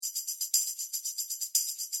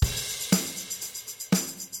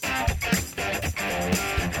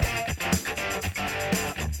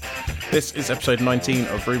This is episode 19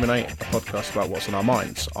 of Ruminate, a podcast about what's on our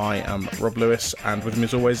minds. I am Rob Lewis, and with me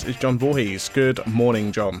as always is John Voorhees. Good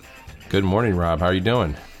morning, John. Good morning, Rob. How are you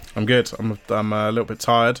doing? I'm good. I'm a little bit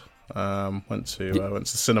tired. Went to the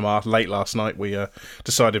cinema late last night. We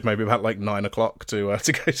decided maybe about like 9 o'clock to go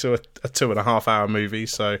to a 2.5 hour movie.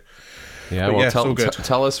 So it's all good.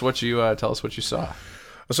 Tell us what you saw.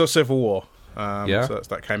 I saw Civil War. Yeah, so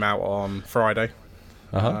that came out on Friday.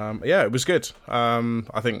 Uh-huh. It was good.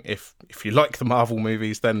 I think if you like the Marvel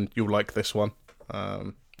movies, then you'll like this one.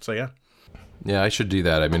 Yeah, I should do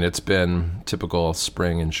that. I mean, it's been typical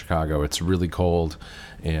spring in Chicago. It's really cold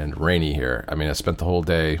and rainy here. I mean,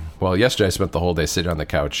 yesterday I spent the whole day sitting on the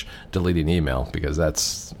couch deleting email, because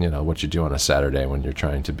that's, what you do on a Saturday when you're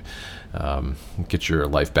trying to get your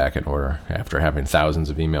life back in order after having thousands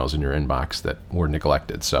of emails in your inbox that were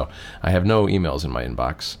neglected. So I have no emails in my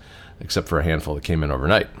inbox, except for a handful that came in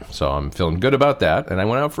overnight. So I'm feeling good about that. And I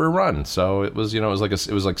went out for a run. So it was, it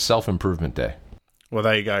was like self-improvement day. Well,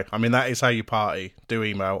 there you go. I mean, that is how you party. Do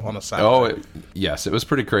email on a Saturday. Yes, it was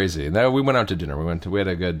pretty crazy. And then we went out to dinner. We had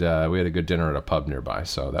a good dinner at a pub nearby.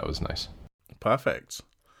 So that was nice. Perfect.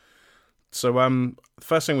 So, the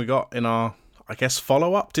first thing we got in our, I guess,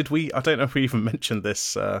 follow-up, I don't know if we even mentioned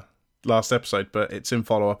this last episode, but it's in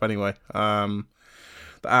follow-up anyway. The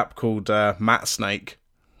app called Matt Snake,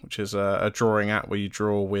 which is a drawing app where you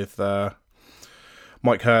draw with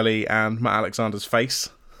Mike Hurley and Matt Alexander's face.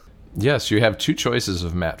 Yes, you have two choices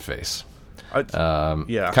of Matt face.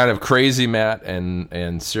 Yeah. Kind of crazy Matt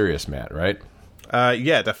and serious Matt, right?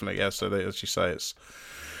 Yeah, definitely. Yeah, so as you say, it's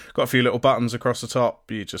got a few little buttons across the top.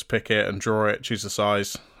 You just pick it and draw it, choose the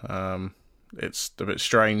size. It's a bit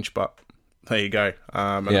strange, but there you go.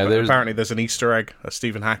 Apparently there's an Easter egg, a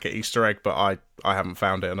Stephen Hackett Easter egg, but I haven't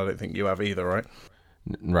found it, and I don't think you have either, right?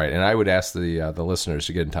 Right, and I would ask the listeners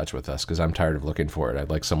to get in touch with us, because I'm tired of looking for it. I'd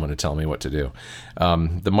like someone to tell me what to do.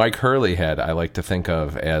 The Mike Hurley head I like to think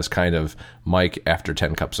of as kind of Mike after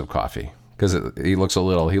 10 cups of coffee, because he looks a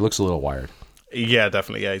little wired. Yeah,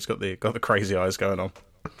 definitely. Yeah, he's got the crazy eyes going on.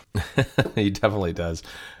 He definitely does.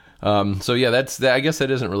 That's I guess that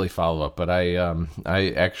isn't really follow up, but I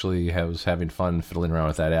actually was having fun fiddling around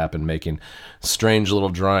with that app and making strange little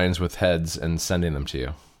drawings with heads and sending them to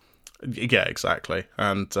you. Yeah, exactly.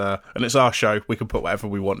 And it's our show. We can put whatever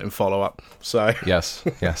we want in follow-up. So Yes.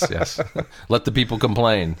 Let the people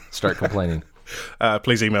complain. Start complaining.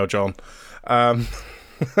 Please email John.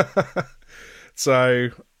 So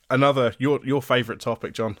another, your favourite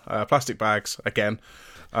topic, John, plastic bags again.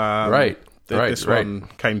 This one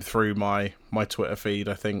came through my Twitter feed,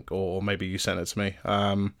 I think, or maybe you sent it to me.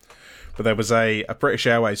 But there was a British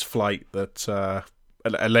Airways flight that...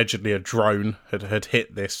 allegedly a drone had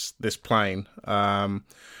hit this plane, and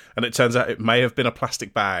it turns out it may have been a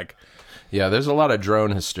plastic bag. Yeah, there's a lot of drone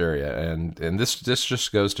hysteria, and this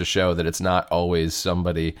just goes to show that it's not always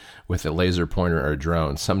somebody with a laser pointer or a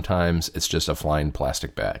drone. Sometimes it's just a flying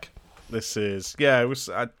plastic bag. It was.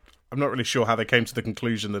 I'm not really sure how they came to the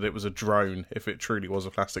conclusion that it was a drone, if it truly was a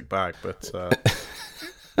plastic bag, but.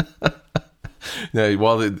 Yeah,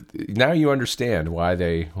 well, now you understand why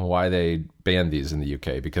they banned these in the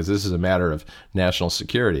UK, because this is a matter of national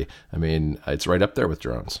security. I mean, it's right up there with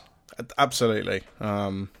drones. Absolutely.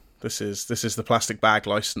 This is the plastic bag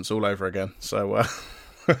license all over again. So,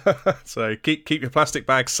 so keep your plastic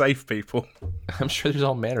bags safe, people. I'm sure there's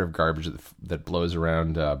all manner of garbage that blows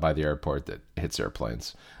around by the airport that hits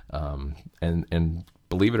airplanes, and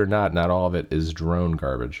believe it or not all of it is drone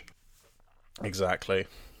garbage. Exactly.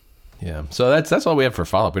 Yeah, so that's all we have for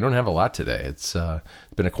follow-up. We don't have a lot today. It's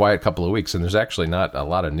been a quiet couple of weeks, and there's actually not a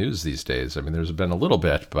lot of news these days. I mean, there's been a little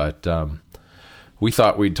bit, but we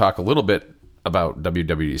thought we'd talk a little bit about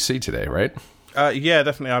WWDC today, right? Yeah,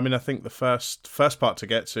 definitely. I mean, I think the first part to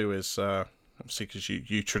get to is obviously because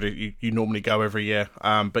you normally go every year,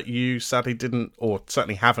 but you sadly didn't, or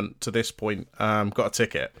certainly haven't to this point, got a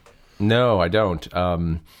ticket. No, I don't.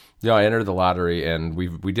 I entered the lottery, and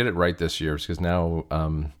we did it right this year, because now.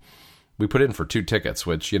 We put in for 2 tickets,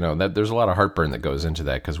 which, there's a lot of heartburn that goes into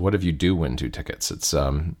that, because what if you do win 2 tickets? It's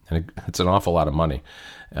an awful lot of money.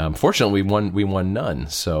 Fortunately, we won none,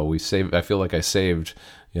 so I feel like I saved,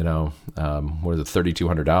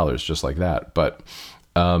 $3,200 just like that. But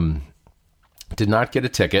did not get a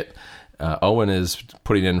ticket. Owen is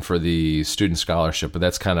putting in for the student scholarship, but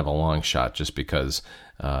that's kind of a long shot, just because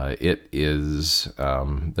it is.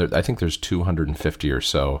 I think there's 250 or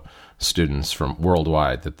so students from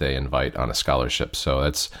worldwide that they invite on a scholarship, so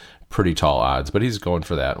that's pretty tall odds, but he's going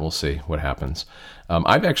for that. We'll see what happens.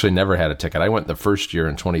 I've actually never had a ticket. I went the first year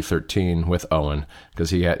in 2013 with Owen because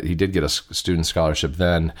he did get a student scholarship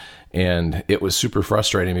then, and it was super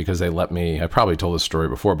frustrating because they let me. I probably told this story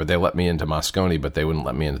before, but they let me into Moscone, but they wouldn't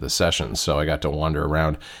let me into the sessions. So I got to wander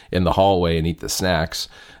around in the hallway and eat the snacks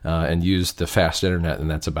and use the fast internet, and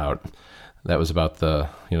that was about the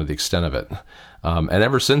the extent of it. And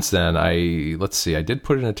ever since then, I did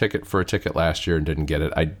put in a ticket for a ticket last year and didn't get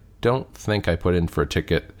it. I don't think I put in for a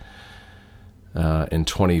ticket in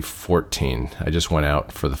 2014. I just went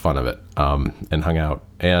out for the fun of it and hung out.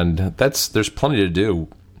 And there's plenty to do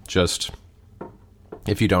just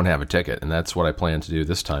if you don't have a ticket. And that's what I plan to do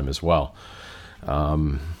this time as well.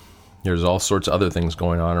 There's all sorts of other things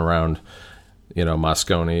going on around,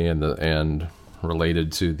 Moscone and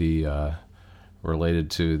related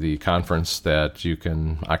to the conference that you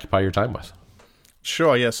can occupy your time with.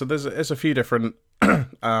 Sure, yeah. So there's a few different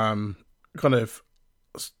kind of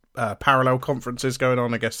parallel conferences going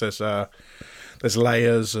on. I guess there's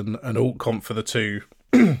Layers and AltConf for the two.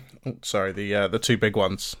 the two big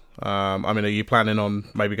ones. Are you planning on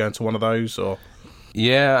maybe going to one of those or?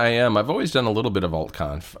 Yeah, I am. I've always done a little bit of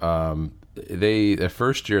AltConf. The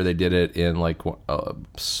first year they did it in like a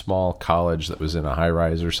small college that was in a high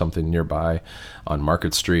rise or something nearby on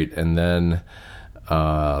Market Street, and then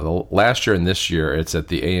the last year and this year it's at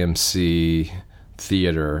the AMC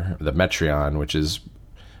Theater, the Metreon, which is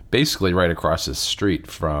basically right across the street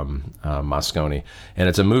from Moscone, and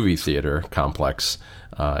it's a movie theater complex.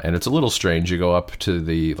 And it's a little strange. You go up to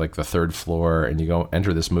the third floor and you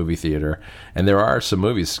enter this movie theater, and there are some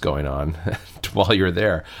movies going on while you're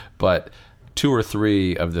there. But 2 or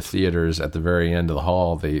 3 of the theaters at the very end of the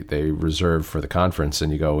hall, they reserve for the conference,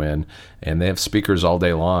 and you go in, and they have speakers all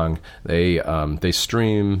day long. They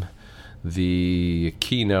stream the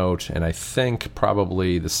keynote, and I think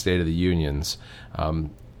probably the State of the Unions.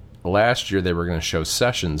 Last year they were going to show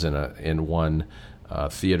sessions in one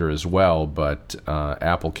theater as well, but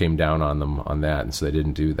Apple came down on them on that, and so they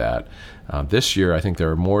didn't do that. This year, I think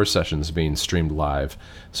there are more sessions being streamed live,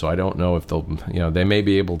 so I don't know if they may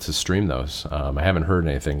be able to stream those. I haven't heard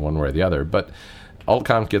anything one way or the other, but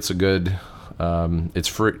AltConf gets a good. It's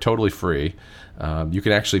free, totally free. You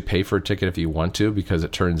can actually pay for a ticket if you want to, because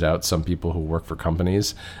it turns out some people who work for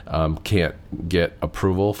companies can't get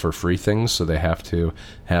approval for free things, so they have to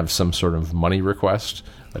have some sort of money request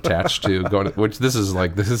attached to going. Which this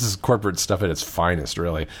is corporate stuff at its finest,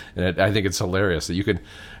 really. And I think it's hilarious that you can,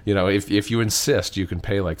 if you insist, you can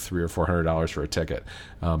pay like $300 or $400 for a ticket.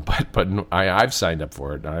 But I've signed up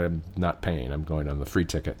for it. I'm not paying. I'm going on the free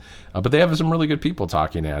ticket. But they have some really good people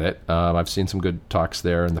talking at it. I've seen some good talks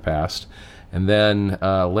there in the past. And then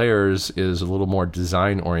Layers is a little more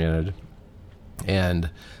design-oriented. And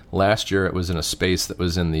last year it was in a space that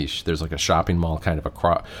was there's like a shopping mall kind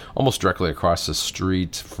of almost directly across the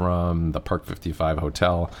street from the Park 55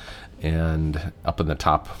 Hotel. And up in the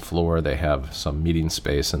top floor they have some meeting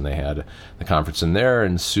space, and they had the conference in there.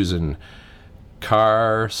 And Susan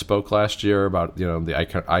Carr spoke last year about the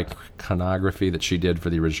iconography that she did for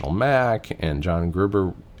the original Mac, and John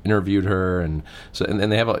Gruber interviewed her, and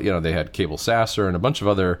they have they had Cable Sasser and a bunch of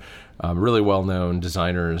other really well-known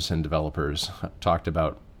designers and developers talked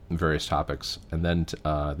about various topics. And then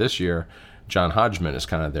this year, John Hodgman is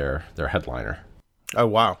kind of their headliner. Oh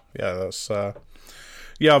wow, yeah, that's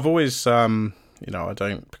I've always I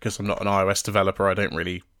don't, because I'm not an iOS developer, I don't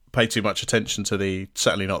really pay too much attention to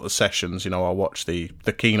certainly not the sessions. I'll watch the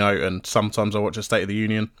keynote, and sometimes I watch a State of the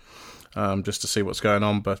Union just to see what's going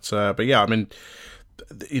on. But yeah, I mean,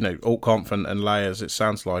 AltConf and Layers, it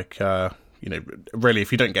sounds like really,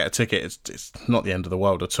 if you don't get a ticket, it's not the end of the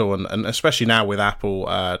world at all. And especially now with Apple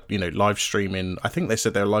live streaming, I think they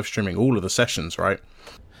said they're live streaming all of the sessions, right?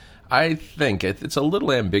 I think it's a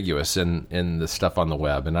little ambiguous in the stuff on the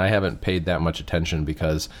web, and I haven't paid that much attention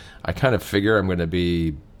because I kind of figure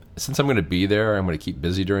since I'm going to be there, I'm going to keep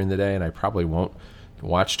busy during the day, and I probably won't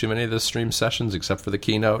watch too many of the stream sessions except for the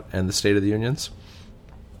keynote and the State of the Unions.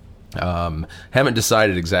 Haven't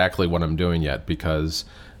decided exactly what I'm doing yet, because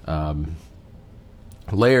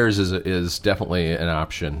Layers is definitely an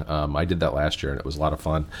option. I did that last year, and it was a lot of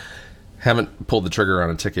fun. Haven't pulled the trigger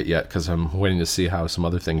on a ticket yet because I'm waiting to see how some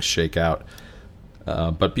other things shake out.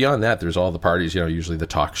 But beyond that, there's all the parties. Usually the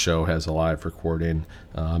talk show has a live recording.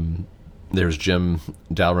 There's Jim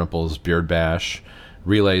Dalrymple's Beard Bash.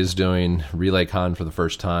 Relay's doing RelayCon for the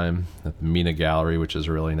first time at the Mina Gallery, which is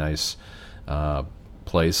a really nice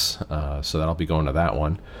place. So that'll be going to that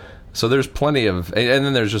one. So there's plenty of, and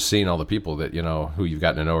then there's just seeing all the people that, who you've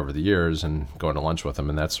gotten to know over the years and going to lunch with them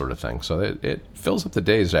and that sort of thing. So it fills up the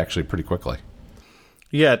days actually pretty quickly.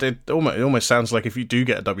 Yeah, it almost sounds like if you do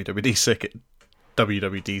get a WWDC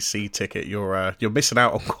ticket, you're missing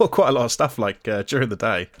out on quite a lot of stuff like during the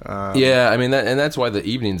day. Yeah, I mean, that's why the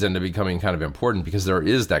evenings end up becoming kind of important, because there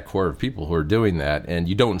is that core of people who are doing that, and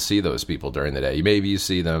you don't see those people during the day. Maybe you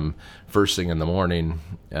see them first thing in the morning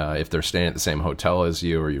if they're staying at the same hotel as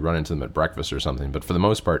you, or you run into them at breakfast or something. But for the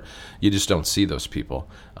most part, you just don't see those people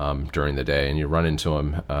during the day, and you run into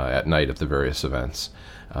them at night at the various events.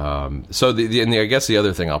 So I guess the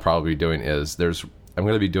other thing I'll probably be doing is I'm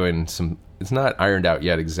going to be doing some. It's not ironed out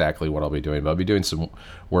yet exactly what I'll be doing, but I'll be doing some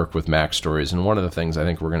work with Mac Stories. And one of the things I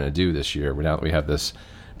think we're going to do this year, now that we have this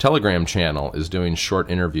Telegram channel, is doing short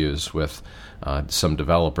interviews with some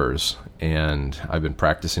developers. And I've been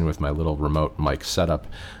practicing with my little remote mic setup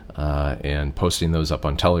and posting those up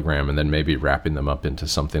on Telegram, and then maybe wrapping them up into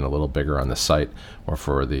something a little bigger on the site or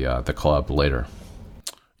for the club later.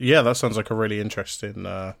 Yeah, that sounds like a really interesting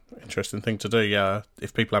thing to do. Yeah,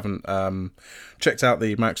 if people haven't checked out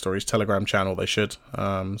the Mac Stories Telegram channel, they should.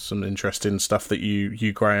 Some interesting stuff that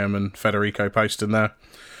you Graham and Federico post in there.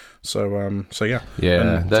 So yeah.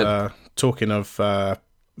 Yeah. And, talking of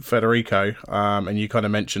Federico, and you kind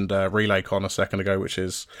of mentioned RelayCon a second ago, which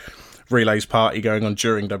is Relay's party going on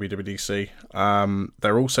during WWDC.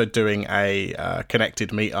 They're also doing a connected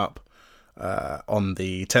meetup on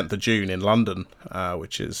the 10th of June in London,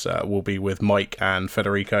 which is will be with Mike and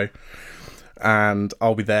Federico, and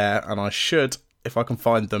I'll be there, and I should, if I can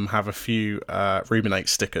find them, have a few Ruminate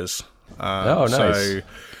stickers. Nice. So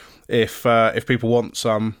if people want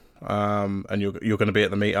some, and you're going to be at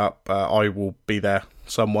the meetup, I will be there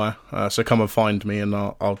somewhere. So come and find me, and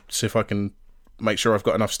I'll see if I can make sure I've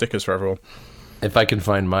got enough stickers for everyone. If I can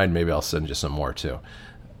find mine, maybe I'll send you some more too.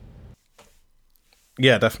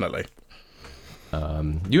 Yeah, definitely.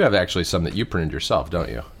 You have actually some that you printed yourself, don't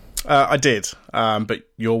you? I did, but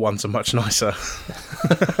your ones are much nicer.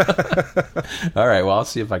 All right, well, I'll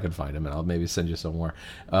see if I can find them, and I'll maybe send you some more,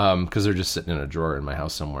 because they're just sitting in a drawer in my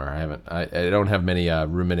house somewhere. I don't have many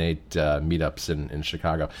Ruminate meetups in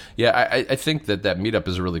Chicago. Yeah, I think that meetup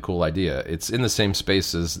is a really cool idea. It's in the same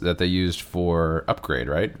spaces that they used for Upgrade,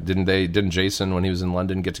 right? Didn't Jason, when he was in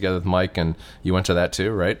London, get together with Mike, and you went to that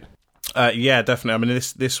too, right? Yeah, definitely. I mean,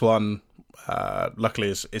 this one, luckily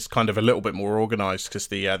is kind of a little bit more organised, because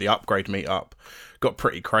the Upgrade meetup got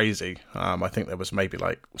pretty crazy. I think there was maybe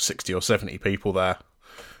like 60 or 70 people there,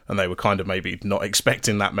 and they were kind of maybe not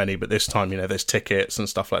expecting that many. But this time, there's tickets and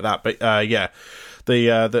stuff like that. But yeah,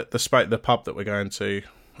 the pub that we're going to,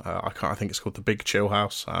 I think it's called the Big Chill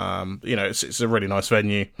House. It's a really nice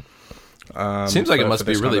venue. Seems like it must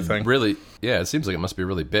be really, yeah. It seems like it must be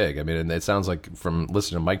really big. I mean, and it sounds like from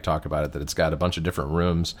listening to Mike talk about it that it's got a bunch of different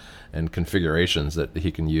rooms and configurations that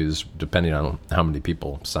he can use depending on how many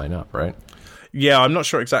people sign up, right? Yeah, I'm not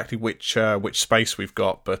sure exactly which space we've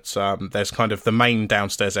got, but there's kind of the main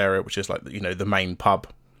downstairs area, which is like the main pub.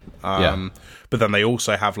 But then they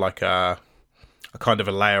also have like a kind of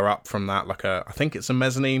a layer up from that, like I think it's a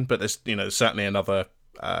mezzanine, but there's certainly another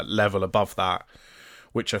level above that,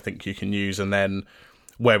 which I think you can use. And then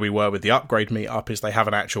where we were with the Upgrade meetup is they have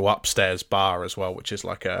an actual upstairs bar as well, which is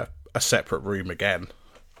like a separate room again.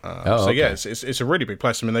 Okay. Yeah, it's a really big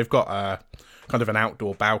place. I mean, they've got kind of an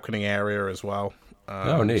outdoor balcony area as well.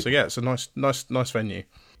 Neat. So yeah, it's a nice venue.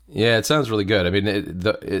 Yeah, it sounds really good. I mean,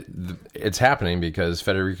 it's happening because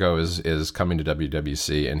Federico is coming to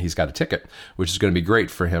WWDC, and he's got a ticket, which is going to be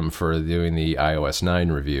great for him for doing the iOS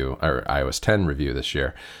 9 review or iOS 10 review this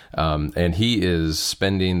year. And he is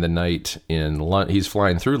spending the night in London. He's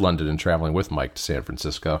flying through London and traveling with Mike to San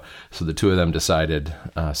Francisco. So the two of them decided,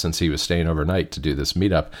 since he was staying overnight, to do this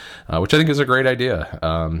meetup, which I think is a great idea.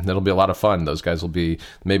 It'll be a lot of fun. Those guys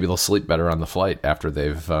maybe they'll sleep better on the flight after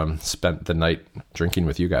they've spent the night drinking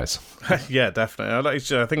with you guys. Yeah,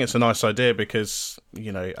 definitely. I think it's a nice idea because,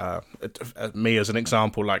 me as an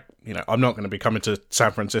example, I'm not going to be coming to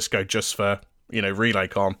San Francisco just for,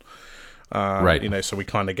 RelayCon. Right. So we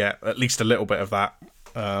kind of get at least a little bit of that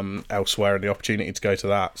elsewhere and the opportunity to go to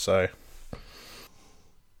that. So.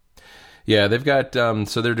 Yeah, they've got,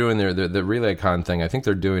 so they're doing the RelayCon thing. I think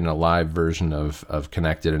they're doing a live version of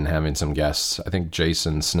Connected and having some guests. I think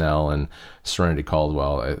Jason Snell and Serenity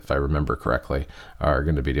Caldwell, if I remember correctly, are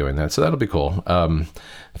going to be doing that. So that'll be cool.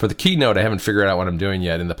 For the keynote, I haven't figured out what I'm doing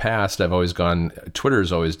yet. In the past,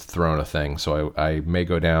 Twitter's always thrown a thing. So I may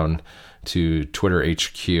go down to Twitter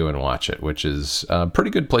HQ and watch it, which is a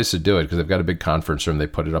pretty good place to do it because they've got a big conference room. They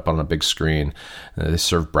put it up on a big screen. They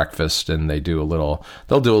serve breakfast, and they'll do a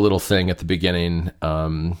little thing at the beginning,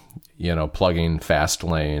 plugging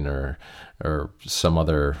Fastlane or some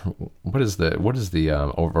other. What is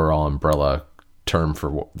the overall umbrella term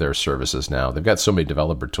for their services now. They've got so many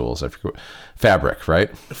developer tools. I forget. Fabric,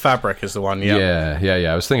 right? Fabric is the one, yeah.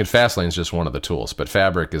 Yeah. I was thinking Fastlane is just one of the tools, but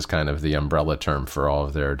Fabric is kind of the umbrella term for all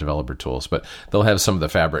of their developer tools. But they'll have some of the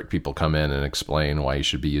Fabric people come in and explain why you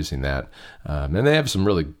should be using that. And they have some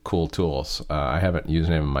really cool tools. I haven't used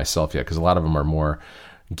any of them myself yet because a lot of them are more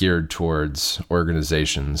geared towards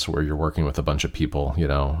organizations where you're working with a bunch of people,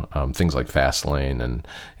 things like Fastlane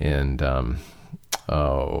and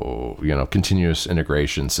continuous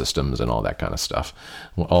integration systems and all that kind of stuff,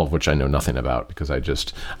 all of which I know nothing about because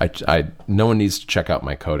no one needs to check out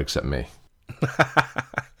my code except me.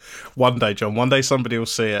 One day, John, somebody will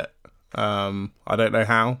see it. I don't know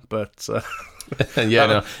how, but that'd be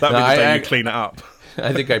the day you clean it up.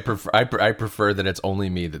 I think I prefer that it's only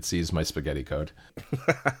me that sees my spaghetti code. So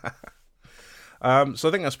I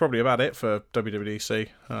think that's probably about it for WWDC.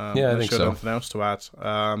 I think so. Nothing else to add.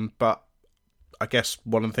 But I guess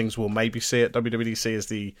one of the things we'll maybe see at WWDC is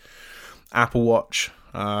the Apple Watch,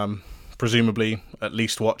 presumably at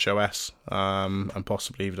least WatchOS, and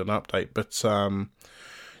possibly even an update. But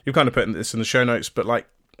you've kind of put this in the show notes. But like,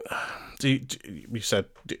 you've said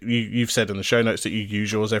in the show notes that you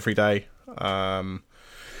use yours every day.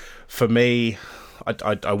 For me,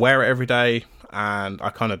 I wear it every day, and I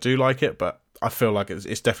kind of do like it, but I feel like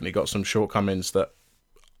it's definitely got some shortcomings that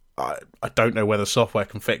I don't know whether software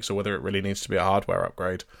can fix or whether it really needs to be a hardware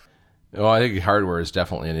upgrade. Well, I think hardware is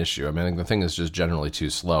definitely an issue. I mean, I think the thing is just generally too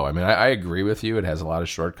slow. I mean, I agree with you. It has a lot of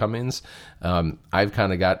shortcomings. I've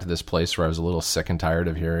kind of got to this place where I was a little sick and tired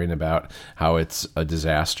of hearing about how it's a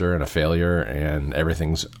disaster and a failure and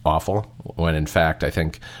everything's awful, when in fact, I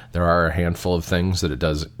think there are a handful of things that it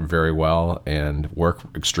does very well and work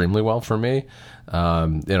extremely well for me.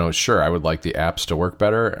 Sure, I would like the apps to work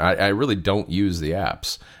better. I really don't use the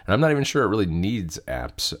apps, and I'm not even sure it really needs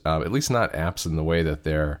apps, at least not apps in the way that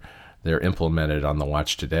they're implemented on the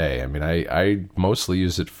watch today. I mean, I mostly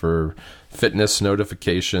use it for fitness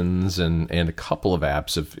notifications and a couple of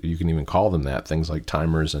apps, if you can even call them that, things like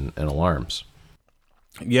timers and alarms.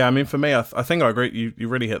 Yeah, I mean, for me, I think I agree. You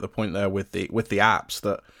really hit the point there with the apps,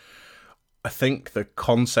 that I think the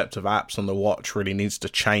concept of apps on the watch really needs to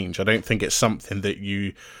change. I don't think it's something that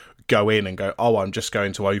you go in and go, oh, I'm just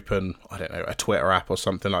going to open, I don't know, a Twitter app or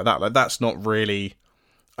something like that. Like, that's not really...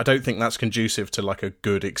 I don't think that's conducive to like a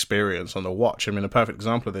good experience on the watch. I mean, a perfect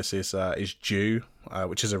example of this is Due,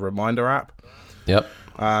 which is a reminder app. Yep.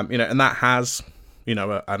 And that has,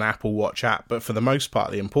 an Apple Watch app. But for the most part,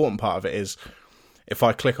 the important part of it is if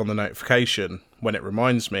I click on the notification when it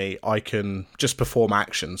reminds me, I can just perform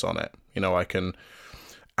actions on it. I can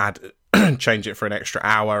change it for an extra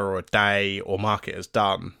hour or a day or mark it as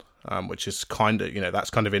done, which is kind of, that's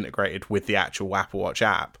kind of integrated with the actual Apple Watch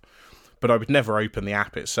app. But I would never open the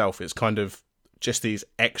app itself. It's kind of just these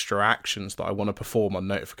extra actions that I want to perform on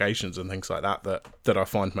notifications and things like that I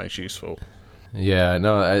find most useful. Yeah,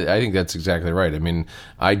 no, I think that's exactly right. I mean,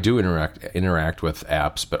 I do interact with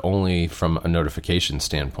apps, but only from a notification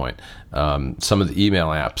standpoint. Some of the email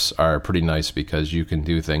apps are pretty nice because you can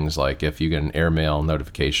do things like if you get an AirMail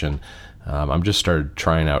notification. I'm just started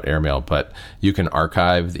trying out AirMail, but you can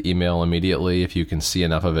archive the email immediately if you can see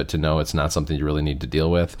enough of it to know it's not something you really need to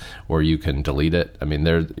deal with, or you can delete it. I mean,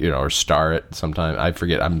 or star it sometime. I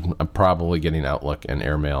forget. I'm probably getting Outlook and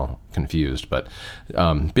AirMail confused, but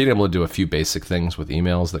being able to do a few basic things with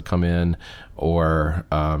emails that come in, or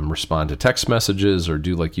respond to text messages, or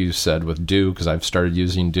do like you said with Due, because I've started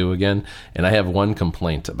using Due again, and I have one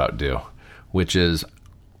complaint about Due, which is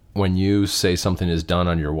when you say something is done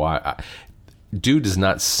on your watch, Due does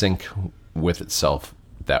not sync with itself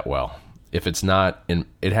that well. If it's not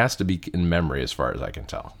it has to be in memory, as far as I can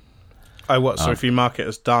tell. Oh, what? So if you mark it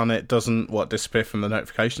as done, it doesn't disappear from the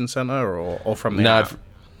notification center or from the app?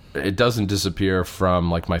 It doesn't disappear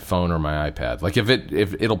from like my phone or my iPad. Like if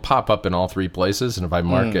it'll pop up in all three places, and if I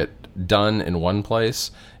mark it done in one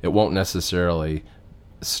place, it won't necessarily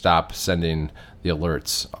stop sending the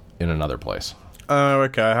alerts in another place. Oh,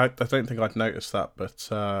 okay. I don't think I'd noticed that, but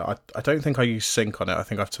I don't think I use sync on it. I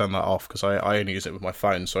think I've turned that off because I only use it with my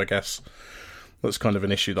phone, so I guess that's kind of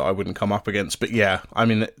an issue that I wouldn't come up against. But yeah, I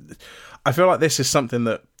mean, I feel like this is something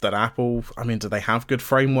that Apple, I mean, do they have good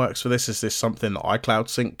frameworks for this? Is this something that iCloud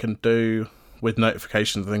Sync can do with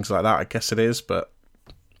notifications and things like that? I guess it is, but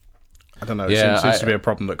I don't know. It seems to be a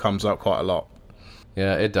problem that comes up quite a lot.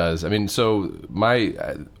 Yeah, it does. I mean, so my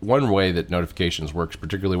one way that notifications works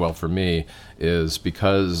particularly well for me is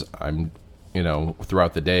because I'm,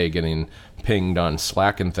 throughout the day getting pinged on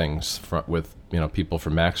Slack and things with people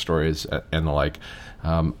from Mac Stories and the like.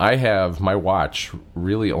 I have my watch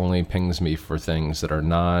really only pings me for things that are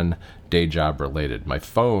non-day job related. My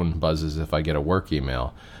phone buzzes if I get a work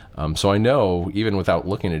email. So I know, even without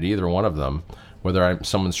looking at either one of them, whether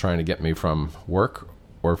someone's trying to get me from work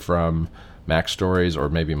or from Mac Stories or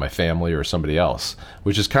maybe my family or somebody else,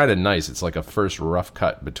 which is kind of nice. It's like a first rough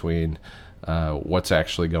cut between what's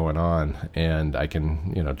actually going on, and I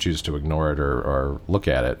can choose to ignore it or look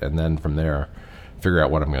at it, and then from there figure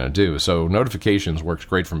out what I'm going to do. So notifications works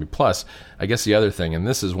great for me. Plus, I guess the other thing, and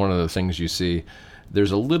this is one of the things you see,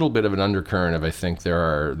 there's a little bit of an undercurrent of, I think there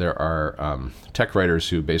are tech writers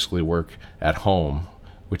who basically work at home,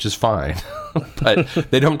 which is fine, but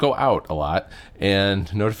they don't go out a lot,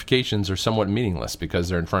 and notifications are somewhat meaningless because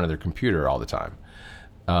they're in front of their computer all the time.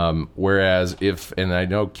 Whereas and I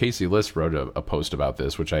know Casey List wrote a post about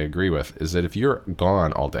this, which I agree with, is that if you're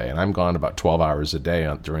gone all day, and I'm gone about 12 hours a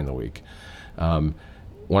day during the week,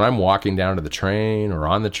 when I'm walking down to the train or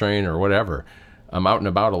on the train or whatever, I'm out and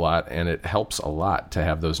about a lot, and it helps a lot to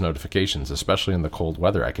have those notifications, especially in the cold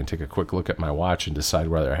weather. I can take a quick look at my watch and decide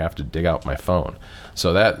whether I have to dig out my phone.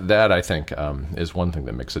 So that I think is one thing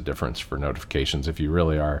that makes a difference for notifications if you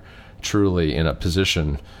really are truly in a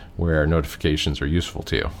position where notifications are useful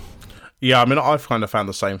to you. Yeah, I mean, I've kind of found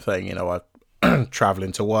the same thing. I'm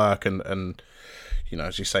traveling to work and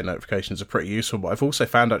as you say, notifications are pretty useful. But I've also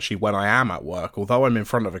found actually when I am at work, although I'm in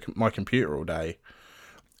front of my computer all day,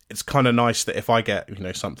 it's kind of nice that if I get,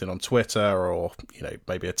 something on Twitter or,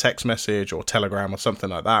 maybe a text message or Telegram or something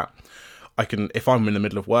like that, I can, if I'm in the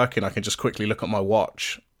middle of working, I can just quickly look at my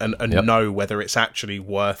watch and yep. know whether it's actually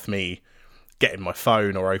worth me getting my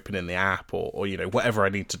phone or opening the app or whatever I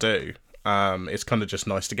need to do. It's kind of just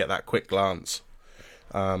nice to get that quick glance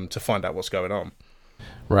to find out what's going on.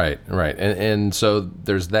 Right. And so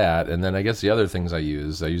there's that. And then I guess the other things I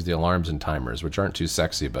use the alarms and timers, which aren't too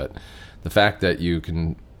sexy, but the fact that you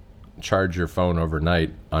can charge your phone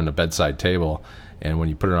overnight on a bedside table, and when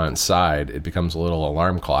you put it on its side, it becomes a little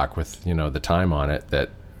alarm clock with the time on it that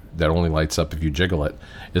only lights up if you jiggle it,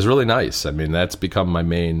 is really nice. I mean, that's become my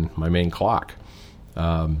main clock.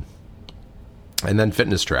 And then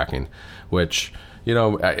fitness tracking, which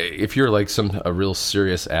if you're like a real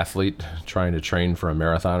serious athlete trying to train for a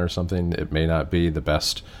marathon or something, it may not be the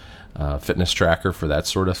best fitness tracker for that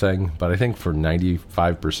sort of thing. But I think for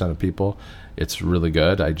 95% of people, it's really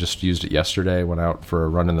good. I just used it yesterday. Went out for a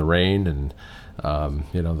run in the rain, and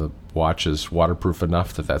the watch is waterproof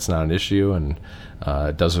enough that that's not an issue, and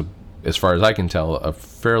it does, as far as I can tell, a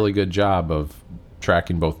fairly good job of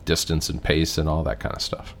tracking both distance and pace and all that kind of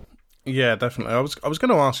stuff. Yeah, definitely. I was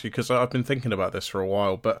going to ask you, because I've been thinking about this for a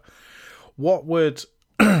while, but what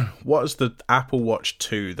is the Apple Watch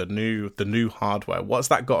 2, the new hardware, what's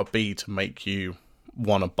that got to be to make you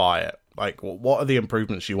want to buy it? Like, what are the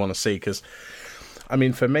improvements you want to see? Because, I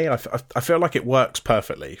mean, for me, I feel like it works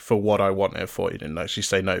perfectly for what I want it for. As you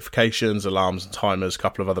say, notifications, alarms and timers, a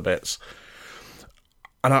couple of other bits.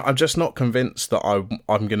 And I'm just not convinced that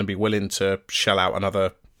I'm going to be willing to shell out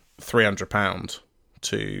another £300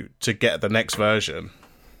 to get the next version.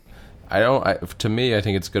 To me, I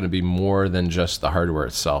think it's going to be more than just the hardware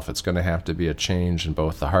itself. It's going to have to be a change in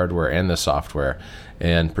both the hardware and the software,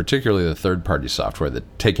 and particularly the third-party software,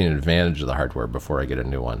 taking advantage of the hardware before I get a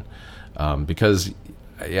new one. Because,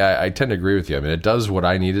 yeah, I tend to agree with you. I mean, it does what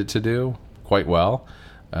I need it to do quite well,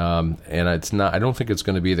 and it's not. I don't think it's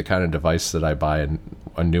going to be the kind of device that I buy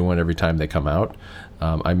a new one every time they come out.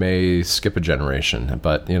 I may skip a generation,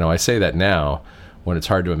 but I say that now, when it's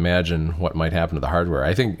hard to imagine what might happen to the hardware.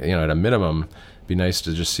 I think, at a minimum, it'd be nice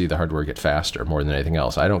to just see the hardware get faster more than anything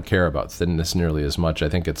else. I don't care about thinness nearly as much. I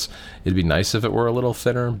think it'd be nice if it were a little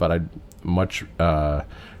thinner, but I'd much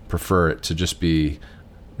prefer it to just be,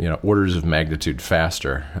 orders of magnitude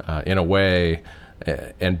faster in a way,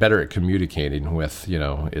 and better at communicating with,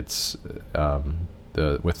 its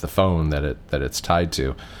with the phone that it's tied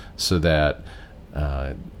to, so that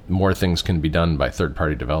more things can be done by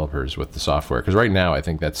third-party developers with the software. Because right now, I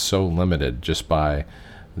think that's so limited just by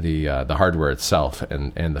the hardware itself,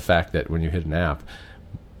 and the fact that when you hit an app,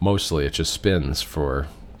 mostly it just spins for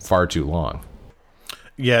far too long.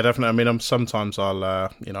 Yeah, definitely. I mean, sometimes I'll,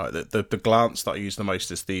 the glance that I use the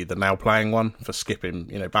most is the now playing one for skipping,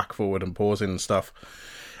 back, forward, and pausing and stuff.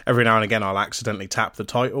 Every now and again, I'll accidentally tap the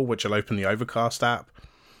title, which will open the Overcast app.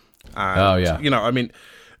 And, oh yeah.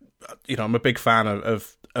 I'm a big fan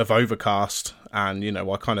of Overcast, and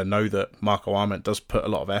I kind of know that Marco Arment does put a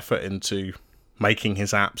lot of effort into making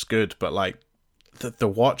his apps good, but like the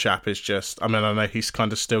Watch app is just, I mean, I know he's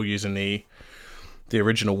kind of still using the the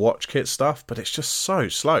original WatchKit stuff, but it's just so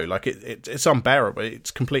slow. Like it's unbearable. It's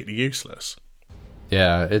completely useless.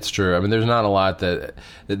 Yeah, it's true. I mean, there's not a lot that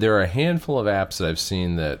there are a handful of apps that I've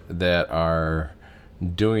seen that are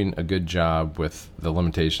doing a good job with the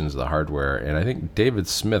limitations of the hardware, and I think David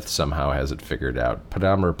Smith somehow has it figured out.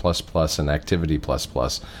 Pedometer++ and Activity++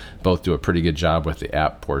 both do a pretty good job with the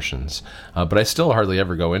app portions, but I still hardly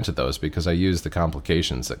ever go into those because I use the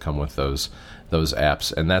complications that come with those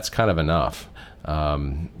apps, and that's kind of enough.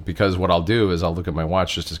 Because what I'll do is I'll look at my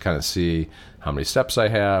watch just to kind of see how many steps I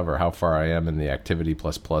have or how far I am in the Activity++,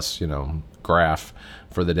 graph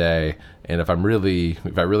for the day. And if I really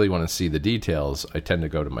want to see the details, I tend to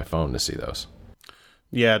go to my phone to see those.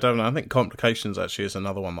 Yeah, definitely. I think complications actually is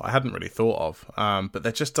another one that I hadn't really thought of. But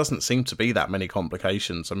there just doesn't seem to be that many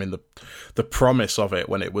complications. I mean, the promise of it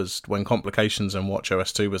when complications and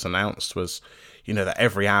WatchOS 2 was announced was, that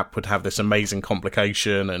every app would have this amazing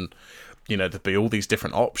complication and, there'd be all these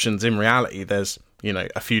different options. In reality, there's,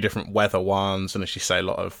 a few different weather ones, and as you say, a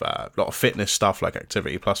lot of fitness stuff like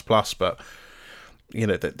Activity++, but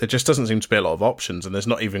there just doesn't seem to be a lot of options, and there's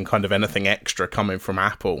not even kind of anything extra coming from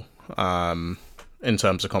Apple in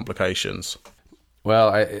terms of complications. Well,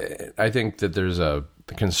 I think that there's a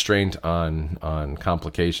constraint on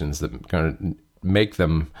complications that kind of make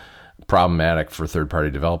them problematic for third-party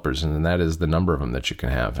developers, and that is the number of them that you can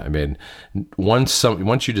have. I mean, once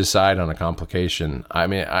you decide on a complication, I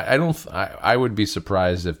mean, I would be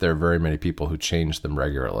surprised if there are very many people who change them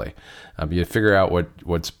regularly. You figure out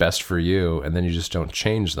what's best for you, and then you just don't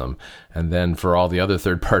change them. And then for all the other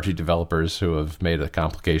third-party developers who have made a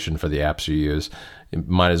complication for the apps you use,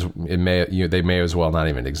 they may as well not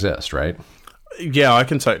even exist, right? Yeah, I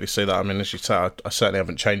can totally see that. I mean, as you say, I certainly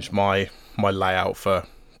haven't changed my layout for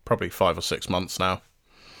probably 5 or 6 months now.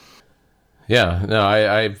 Yeah, no,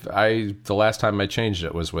 I the last time I changed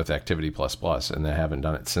it was with Activity++, and I haven't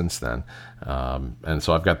done it since then. And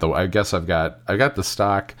so I've got the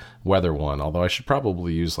stock weather one, although I should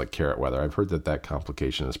probably use like Carrot Weather. I've heard that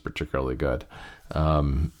complication is particularly good.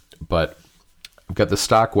 But I've got the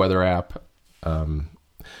stock weather app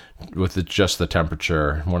with just the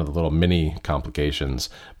temperature, one of the little mini complications,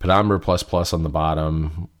 Pedometer++ on the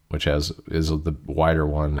bottom, which is the wider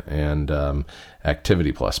one, and Activity++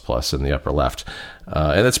 in the upper left.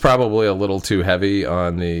 And it's probably a little too heavy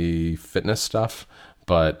on the fitness stuff,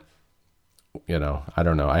 but, I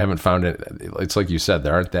don't know. I haven't found it. It's like you said,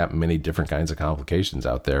 there aren't that many different kinds of complications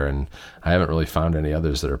out there, and I haven't really found any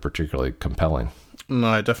others that are particularly compelling.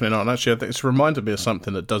 No, definitely not. And actually, I think it's reminded me of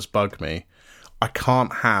something that does bug me. I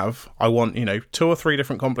want, 2 or 3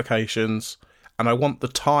 different complications, and I want the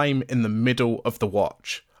time in the middle of the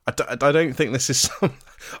watch. I don't think this is I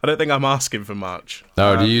don't think I'm asking for much.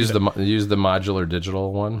 No, do you use the modular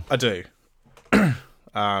digital one? I do,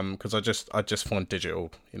 because I just find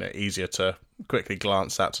digital, easier to quickly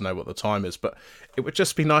glance at to know what the time is. But it would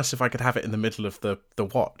just be nice if I could have it in the middle of the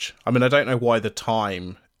watch. I mean, I don't know why the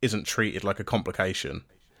time isn't treated like a complication.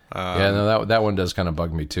 That one does kind of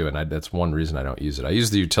bug me too, and that's one reason I don't use it. I use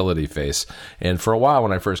the utility face, and for a while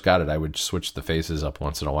when I first got it, I would switch the faces up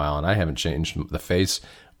once in a while, and I haven't changed the face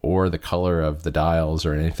or the color of the dials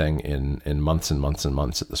or anything in months and months and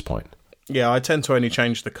months at this point. Yeah, I tend to only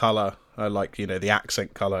change the color, the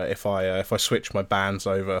accent color, if I switch my bands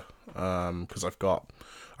over, because I've got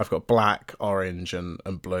black, orange, and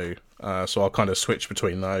blue, so I'll kind of switch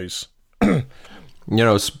between those.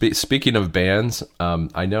 Speaking of bands,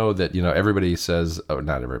 I know that, everybody says,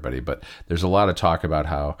 not everybody, but there's a lot of talk about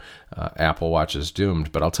how Apple Watch is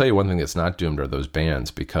doomed. But I'll tell you one thing that's not doomed are those bands,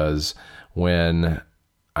 because when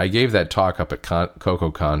I gave that talk up at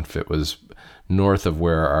CocoConf, it was north of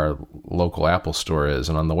where our local Apple store is.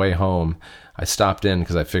 And on the way home, I stopped in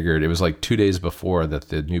because I figured it was like 2 days before that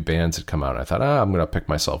the new bands had come out. I thought, I'm going to pick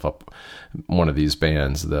myself up one of these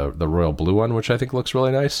bands, the royal blue one, which I think looks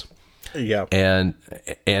really nice. Yeah, and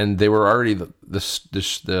they were already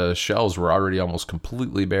the shelves were already almost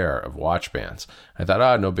completely bare of watch bands. I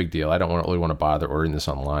thought, no big deal. I don't really want to bother ordering this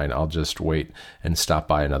online. I'll just wait and stop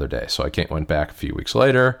by another day. So I went back a few weeks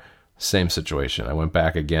later. Same situation. I went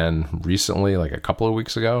back again recently, like a couple of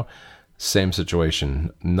weeks ago. Same situation.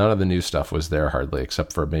 None of the new stuff was there hardly,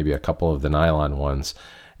 except for maybe a couple of the nylon ones.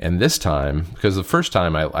 And this time, because the first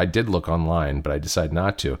time I did look online, but I decided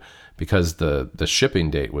not to, because the shipping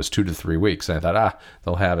date was 2 to 3 weeks. And I thought,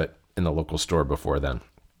 they'll have it in the local store before then.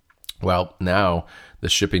 Well, now the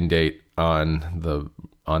shipping date on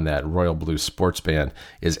that royal blue sports band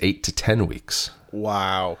is 8 to 10 weeks.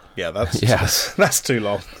 Wow. Yeah, yes. That's too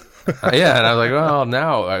long. Yeah, and I was like, well,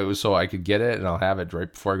 now, so I could get it, and I'll have it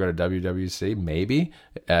right before I go to WWDC, maybe.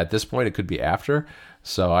 At this point, it could be after.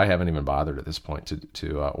 So I haven't even bothered at this point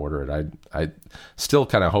to order it. I still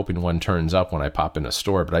kind of hoping one turns up when I pop in a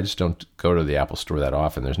store, but I just don't go to the Apple Store that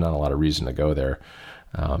often. There's not a lot of reason to go there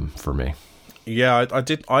for me. Yeah,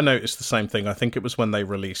 I noticed the same thing. I think it was when they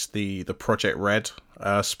released the Project Red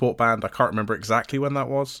sport band. I can't remember exactly when that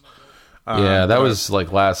was. Yeah, that was like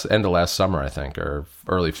end of last summer, I think, or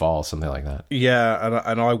early fall, something like that. Yeah,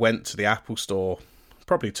 and I went to the Apple Store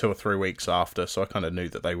probably 2 or 3 weeks after, so I kind of knew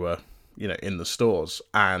that they were, in the stores.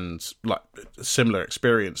 And like similar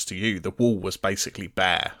experience to you, the wall was basically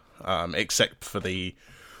bare, except for the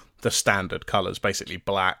standard colours, basically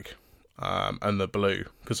black and the blue,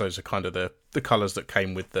 because those are kind of the colours that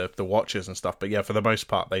came with the watches and stuff. But yeah, for the most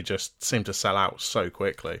part, they just seem to sell out so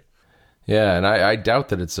quickly. Yeah, and I doubt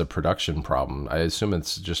that it's a production problem. I assume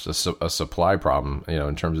it's just a supply problem,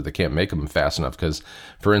 in terms of they can't make them fast enough. Because,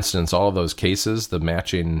 for instance, all of those cases, the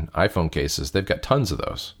matching iPhone cases, they've got tons of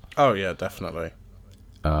those. Oh yeah, definitely.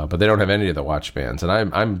 But they don't have any of the watch bands. And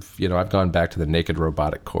I've gone back to the naked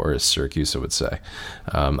robotic core, as Syracuse would say.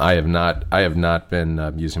 I have not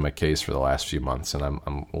been using my case for the last few months, and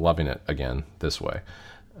I'm loving it again this way.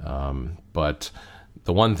 But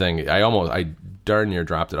the one thing I darn near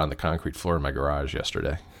dropped it on the concrete floor in my garage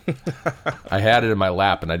yesterday. I had it in my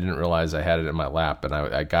lap, and I didn't realize I had it in my lap. And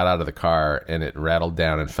I got out of the car, and it rattled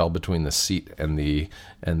down and fell between the seat and the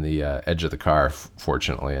edge of the car,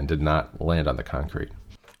 fortunately, and did not land on the concrete.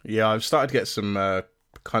 Yeah, I've started to get some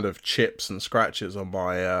kind of chips and scratches on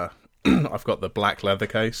my... I've got the black leather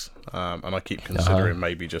case, and I keep considering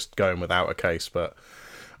maybe just going without a case, but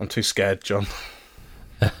I'm too scared, John.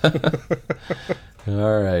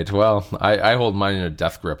 All right. Well, I hold mine in a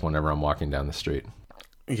death grip whenever I'm walking down the street.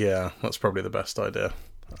 Yeah, that's probably the best idea.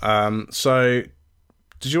 So,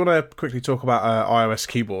 did you want to quickly talk about iOS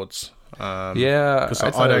keyboards? Yeah, because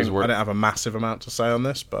I don't have a massive amount to say on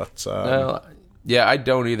this, but yeah, I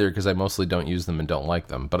don't either because I mostly don't use them and don't like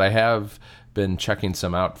them. But I have been checking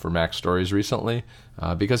some out for Mac Stories recently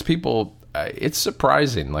because people. It's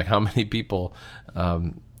surprising, like how many people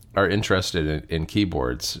are interested in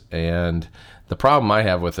keyboards. And the problem I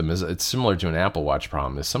have with them is it's similar to an Apple Watch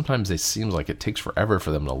problem, is sometimes it seems like it takes forever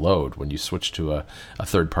for them to load when you switch to a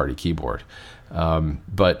third-party keyboard.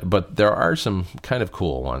 But there are some kind of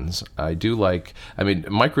cool ones. Microsoft,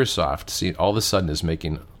 all of a sudden is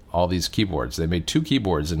making all these keyboards. They made 2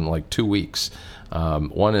 keyboards in like 2 weeks.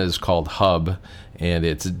 One is called Hub, and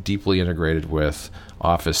it's deeply integrated with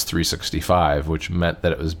Office 365, which meant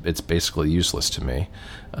that it's basically useless to me.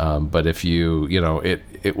 But if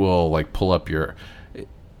it will like pull up your,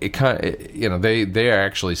 they are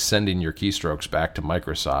actually sending your keystrokes back to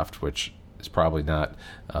Microsoft, which is probably not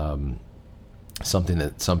something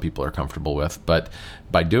that some people are comfortable with. But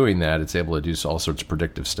by doing that, it's able to do all sorts of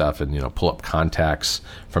predictive stuff and pull up contacts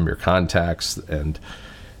from your contacts and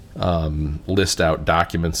list out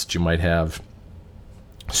documents that you might have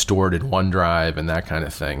stored in OneDrive and that kind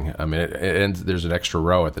of thing. I mean, and there's an extra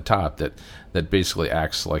row at the top that basically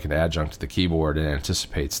acts like an adjunct to the keyboard and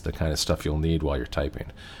anticipates the kind of stuff you'll need while you're typing,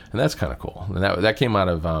 and that's kind of cool. And that came out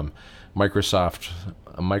of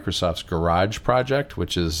Microsoft's Garage project,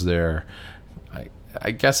 which is their,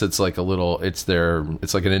 I guess it's like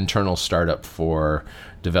it's like an internal startup for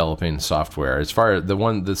developing software. As far as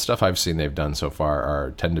the stuff I've seen they've done so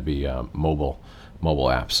far tend to be mobile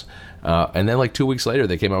apps. And then like 2 weeks later,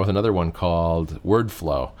 they came out with another one called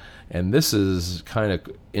WordFlow. And this is kind of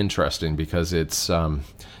interesting because it's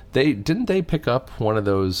didn't they pick up one of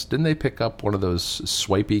those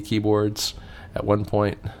swipey keyboards at one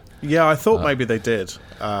point? Yeah, I thought maybe they did.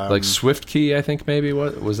 Like SwiftKey, I think maybe.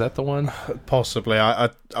 What was that the one? Possibly.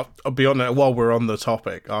 I'll be honest. While we're on the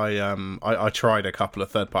topic, I tried a couple of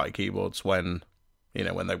third-party keyboards when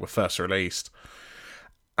they were first released.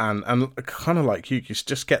 And kind of like you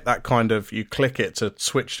just get that kind of, you click it to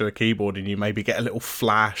switch to a keyboard and you maybe get a little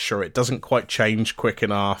flash or it doesn't quite change quick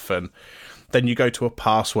enough, and then you go to a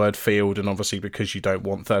password field, and obviously because you don't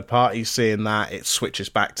want third parties seeing that, it switches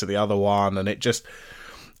back to the other one, and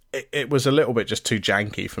it was a little bit just too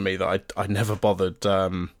janky for me that I never bothered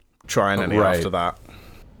trying any after that.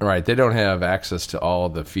 Right, they don't have access to all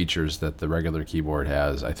the features that the regular keyboard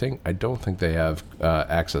has. I don't think they have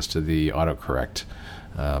access to the autocorrect.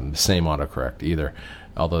 Same autocorrect either,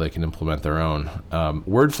 although they can implement their own.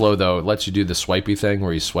 WordFlow, though, lets you do the swipey thing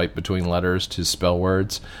where you swipe between letters to spell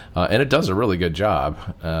words, and it does a really good job.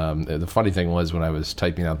 The funny thing was when I was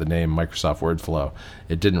typing out the name Microsoft WordFlow,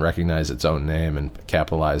 it didn't recognize its own name and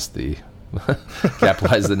capitalized the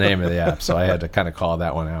name of the app, so I had to kind of call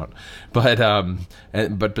that one out.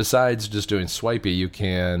 But besides just doing swipey, you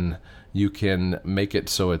can make it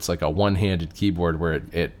so it's like a one-handed keyboard where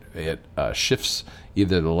it it shifts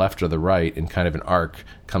either the left or the right in kind of an arc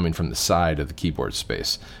coming from the side of the keyboard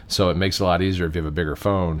space. So it makes it a lot easier if you have a bigger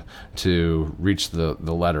phone to reach the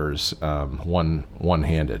letters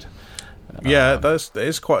one-handed. Yeah, that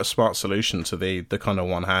is quite a smart solution to the kind of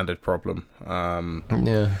one-handed problem.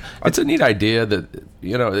 Yeah, it's a neat idea.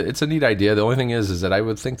 It's a neat idea. The only thing is that I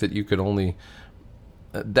would think that you could only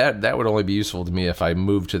that would only be useful to me if I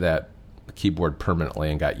moved to that keyboard permanently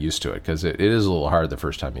and got used to it, because it is a little hard the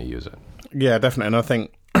first time you use it. Yeah, definitely. And I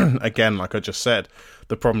think again, like I just said,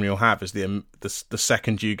 the problem you'll have is the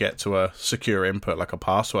second you get to a secure input like a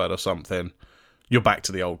password or something, you're back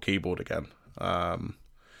to the old keyboard again.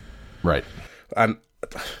 Right. And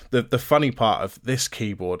the funny part of this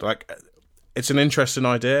keyboard, like, it's an interesting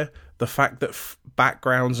idea. The fact that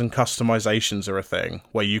backgrounds and customizations are a thing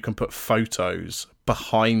where you can put photos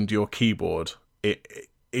behind your keyboard,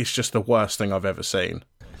 it's just the worst thing I've ever seen.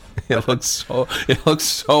 It looks so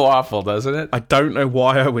awful, doesn't it? I don't know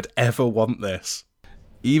why I would ever want this.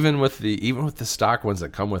 Even with the stock ones that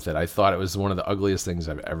come with it, I thought it was one of the ugliest things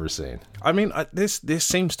I've ever seen. I mean, this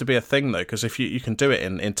seems to be a thing, though, because if you can do it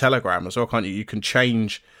in Telegram as well, can't you? You can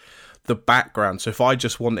change the background. So if I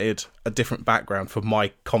just wanted a different background for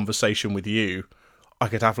my conversation with you, I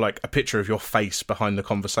could have like a picture of your face behind the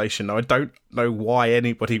conversation. Now, I don't know why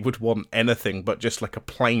anybody would want anything but just like a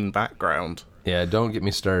plain background. Yeah, don't get me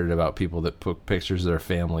started about people that put pictures of their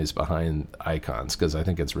families behind icons, because I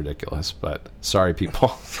think it's ridiculous. But sorry,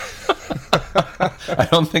 people. I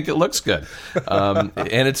don't think it looks good.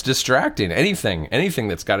 And it's distracting. Anything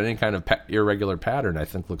that's got any kind of irregular pattern, I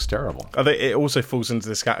think, looks terrible. I think it also falls into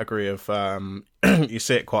this category of, you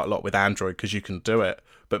see it quite a lot with Android because you can do it,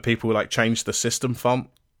 but people like change the system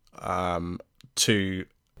font to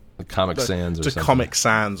Comic Sans or to something. Comic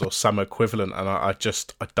Sans or some equivalent, and I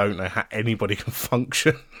don't know how anybody can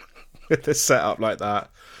function with a setup like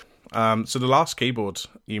that. So the last keyboard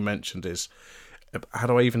you mentioned is, how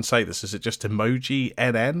do I even say this? Is it just Emoji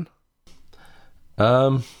NN?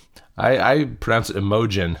 I pronounce it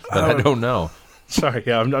Emojin, but I don't know. Sorry,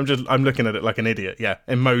 yeah, I'm looking at it like an idiot. Yeah,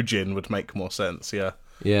 Emojin would make more sense. Yeah.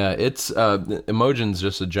 Yeah, it's Emojin's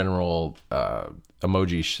just a general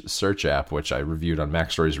emoji search app, which I reviewed on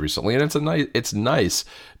Mac Stories recently, and it's nice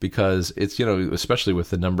because it's, especially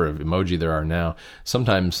with the number of emoji there are now,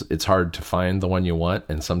 sometimes it's hard to find the one you want,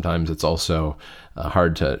 and sometimes it's also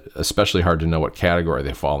especially hard to know what category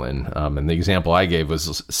they fall in. And the example I gave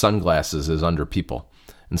was sunglasses is under people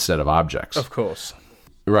instead of objects. Of course.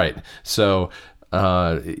 Right. So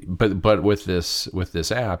but with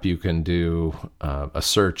this app, you can do a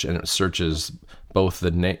search, and it searches both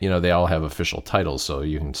the name. They all have official titles, so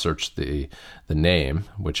you can search the name,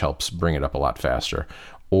 which helps bring it up a lot faster.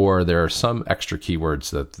 Or there are some extra keywords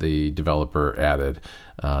that the developer added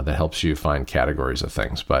that helps you find categories of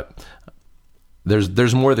things. But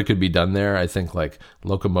there's more that could be done there. I think like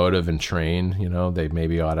locomotive and train. They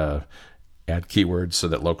maybe ought to add keywords so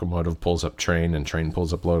that locomotive pulls up train and train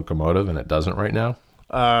pulls up locomotive, and it doesn't right now.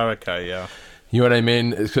 Okay, yeah. You know what I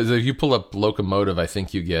mean? Because if you pull up locomotive, I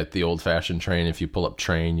think you get the old-fashioned train. If you pull up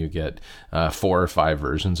train, you get 4 or 5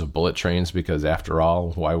 versions of bullet trains, because after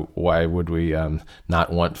all, why would we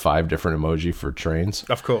not want 5 different emoji for trains?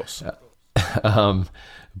 Of course. Yeah,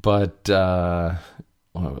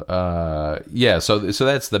 so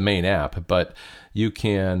that's the main app, but you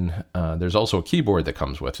can, there's also a keyboard that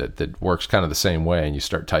comes with it that works kind of the same way, and you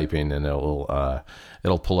start typing and it'll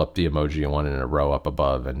pull up the emoji you want in a row up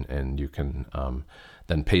above, and you can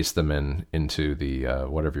then paste them into the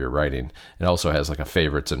whatever you're writing. It also has like a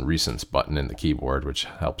favorites and recents button in the keyboard, which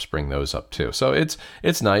helps bring those up too. So it's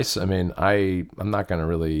nice. I mean, I'm not going to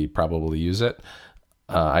really probably use it.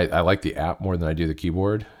 I like the app more than I do the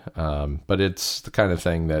keyboard, but it's the kind of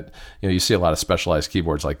thing that you see a lot of specialized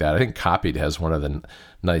keyboards like that. I think Copied has one of the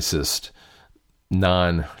nicest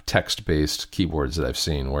non-text based keyboards that I've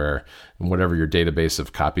seen, where whatever your database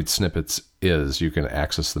of copied snippets is, you can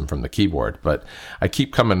access them from the keyboard. But I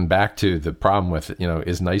keep coming back to the problem with,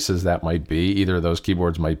 as nice as that might be, either of those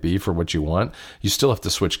keyboards might be for what you want, you still have to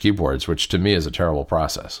switch keyboards, which to me is a terrible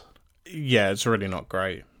process. Yeah, it's really not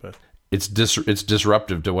great, but it's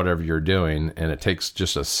disruptive to whatever you're doing, and it takes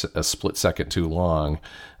just a split second too long,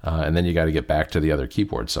 and then you got to get back to the other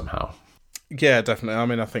keyboard somehow. Yeah, definitely. I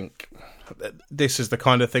mean, I think this is the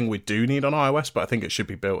kind of thing we do need on iOS, but I think it should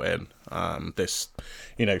be built in. This,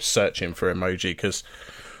 searching for emoji, because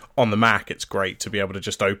on the Mac, it's great to be able to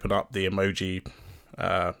just open up the emoji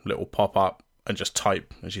little pop-up and just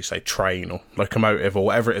type, as you say, train or locomotive or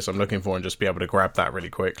whatever it is I'm looking for, and just be able to grab that really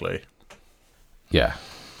quickly. Yeah.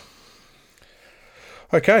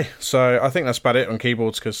 Okay, so I think that's about it on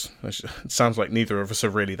keyboards, because it sounds like neither of us are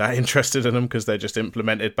really that interested in them because they're just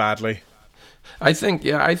implemented badly. I think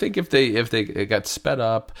if they got sped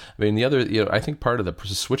up, I mean, the other, I think part of the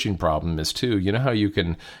switching problem is too, how you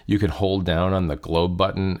can hold down on the globe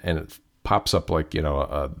button and it pops up like,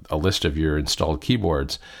 a list of your installed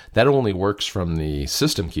keyboards. That only works from the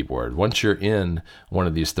system keyboard. Once you're in one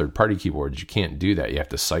of these third-party keyboards, you can't do that. You have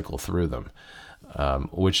to cycle through them.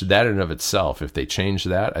 Which that in of itself, if they change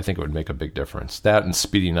that, I think it would make a big difference. That and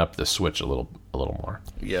speeding up the switch a little more.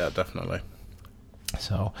 Yeah, definitely.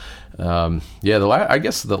 So, I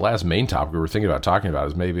guess the last main topic we were thinking about talking about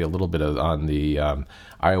is maybe a little bit on the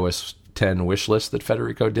iOS 10 wish list that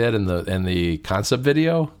Federico did and the concept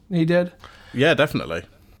video he did. Yeah, definitely.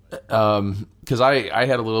 Because I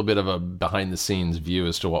had a little bit of a behind the scenes view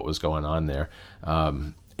as to what was going on there.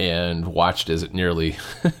 And watched as it nearly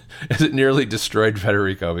destroyed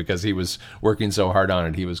Federico because he was working so hard on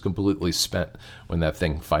it. He was completely spent when that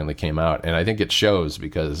thing finally came out, and I think it shows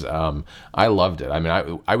because I loved it. I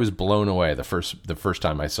mean, I was blown away the first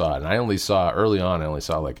time I saw it, and I only saw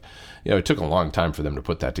like, it took a long time for them to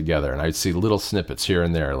put that together, and I'd see little snippets here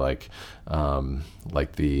and there, like the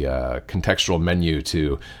contextual menu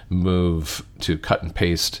to move, to cut and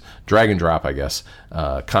paste, drag and drop, I guess,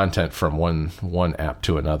 content from one app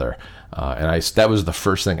to another. And that was the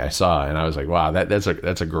first thing I saw, and I was like, wow, that's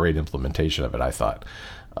a great implementation of it, I thought.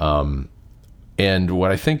 And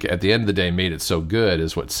what I think at the end of the day made it so good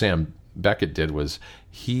is what Sam Beckett did was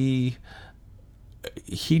he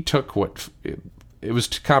took what... It was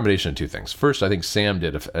a combination of two things. First, I think Sam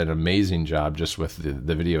did an amazing job just with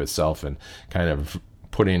the video itself and kind of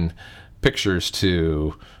putting pictures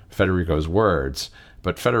to Federico's words.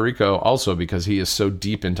 But Federico also, because he is so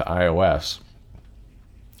deep into iOS,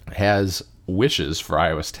 has wishes for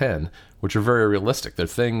iOS 10, which are very realistic. They're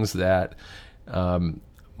things that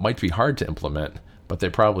might be hard to implement, but they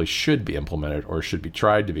probably should be implemented or should be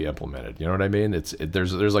tried to be implemented. You know what I mean?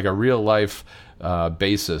 There's like a real life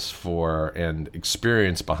basis for and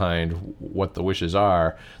experience behind what the wishes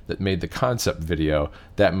are that made the concept video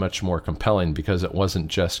that much more compelling, because it wasn't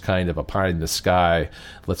just kind of a pie in the sky,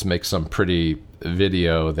 let's make some pretty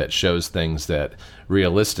video that shows things that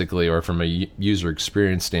realistically or from a user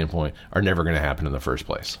experience standpoint are never going to happen in the first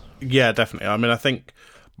place. Yeah, definitely. I mean, I think,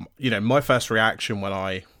 my first reaction when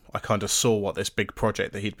I kind of saw what this big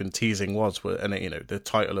project that he'd been teasing was, and the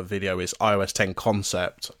title of the video is iOS 10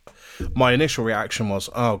 Concept. My initial reaction was,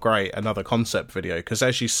 oh great, another concept video, because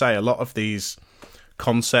as you say, a lot of these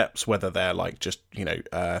concepts, whether they're like just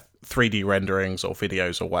 3D renderings or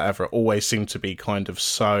videos or whatever, always seem to be kind of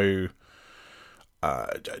so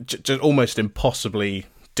just almost impossibly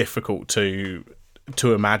difficult to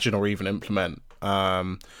imagine or even implement.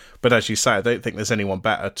 But as you say, I don't think there's anyone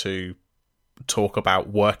better to talk about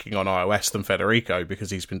working on iOS than Federico,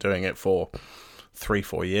 because he's been doing it for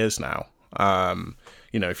 3-4 years now.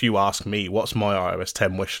 If you ask me what's my iOS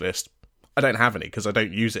 10 wish list, I don't have any because I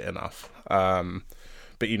don't use it enough.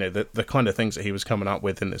 But the kind of things that he was coming up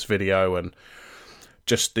with in this video, and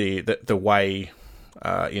just the way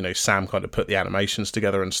Sam kind of put the animations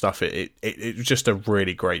together and stuff, it was just a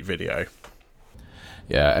really great video.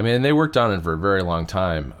 Yeah, I mean, they worked on it for a very long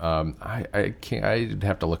time. I'd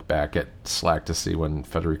have to look back at Slack to see when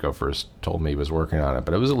Federico first told me he was working on it,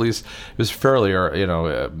 but it was fairly,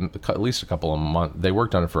 at least a couple of months. They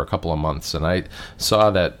worked on it for a couple of months, and I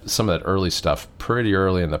saw that some of that early stuff pretty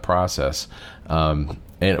early in the process, and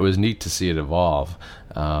it was neat to see it evolve.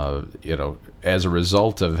 As a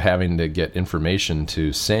result of having to get information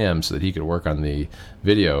to Sam so that he could work on the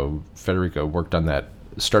video, Federico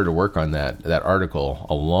started work on that article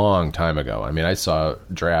a long time ago. I mean, I saw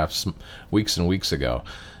drafts weeks and weeks ago,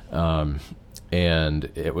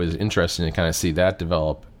 and it was interesting to kind of see that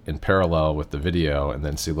develop in parallel with the video, and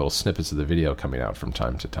then see little snippets of the video coming out from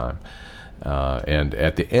time to time. And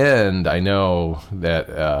at the end, I know that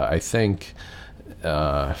I think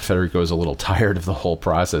Federico was a little tired of the whole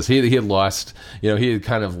process. He had lost, he had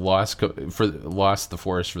kind of lost the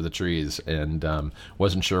forest for the trees, and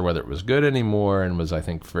wasn't sure whether it was good anymore, and was, I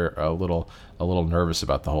think, a little nervous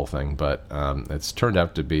about the whole thing. But it's turned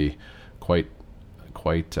out to be quite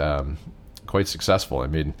successful. I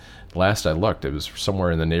mean, last I looked, it was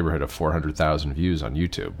somewhere in the neighborhood of 400,000 views on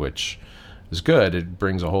YouTube, which is good. It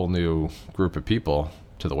brings a whole new group of people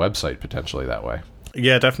to the website potentially that way.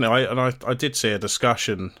 Yeah, definitely. I did see a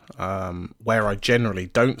discussion where I generally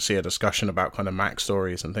don't see a discussion about kind of Mac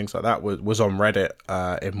stories and things like that. Was on Reddit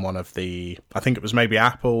in one of the, I think it was maybe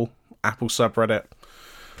Apple subreddit.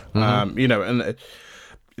 Mm-hmm. And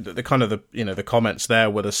the kind of the comments there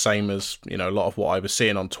were the same as a lot of what I was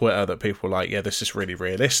seeing on Twitter, that people were like, yeah, this is really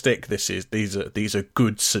realistic. These are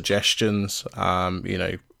good suggestions.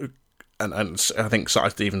 And I think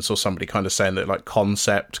I even saw somebody kind of saying that like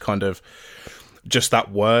concept kind of just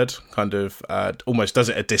that word kind of almost does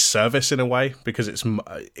it a disservice in a way, because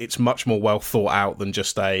it's much more well thought out than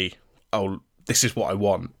just this is what I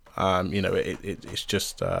want. It's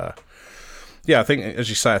just. Yeah, I think, as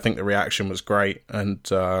you say, I think the reaction was great, and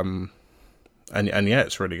yeah,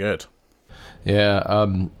 it's really good. Yeah,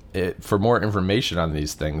 for more information on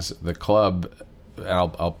these things, the club,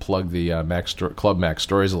 I'll plug the Club Mac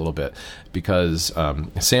Stories a little bit, because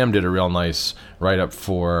Sam did a real nice write-up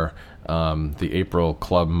for the April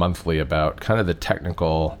Club Monthly about kind of the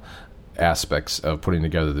technical aspects of putting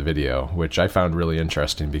together the video, which I found really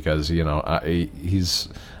interesting, because he's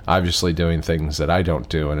obviously doing things that I don't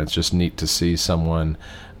do, and it's just neat to see someone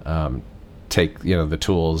take the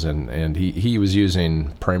tools, and he was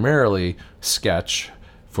using primarily Sketch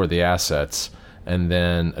for the assets, and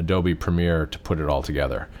then Adobe Premiere to put it all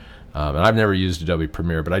together. And I've never used Adobe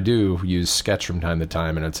Premiere, but I do use Sketch from time to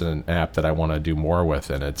time, and it's an app that I want to do more with,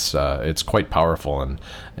 and it's quite powerful, and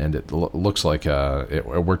it looks like it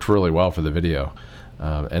worked really well for the video.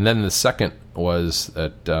 And then the second was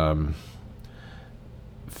that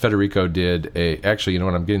Federico did actually, you know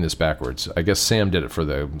what, I'm getting this backwards. I guess Sam did it for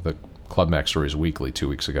the Club Mac Stories Weekly 2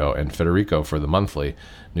 weeks ago, and Federico for the monthly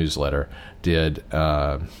newsletter did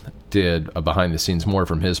a behind the scenes, more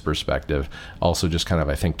from his perspective, also just kind of,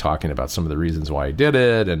 I think, talking about some of the reasons why he did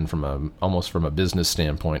it, and almost from a business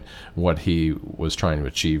standpoint, what he was trying to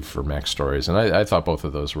achieve for Mac Stories. And I thought both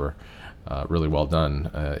of those were really well done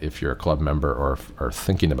if you're a club member or are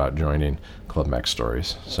thinking about joining Club Mac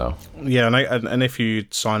Stories. So yeah, and if you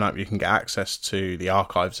sign up, you can get access to the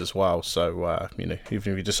archives as well. So even if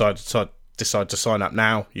you decide to sign up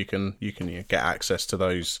now, you can get access to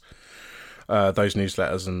those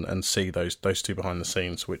newsletters and see those two behind the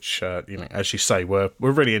scenes, which as you say, were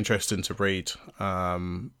really interesting to read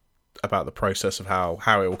about the process of how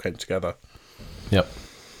it all came together. Yep.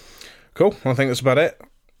 Cool. I think that's about it.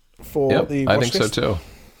 I think so too.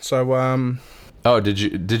 So,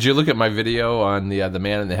 did you look at my video on the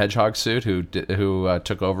man in the hedgehog suit who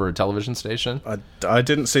took over a television station? I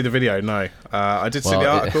didn't see the video. No, I did see the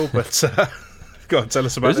article, but go on, tell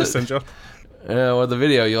us about this, then, John. Well, the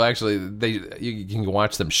video you can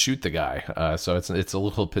watch them shoot the guy. So it's a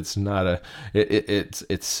little. It's not a.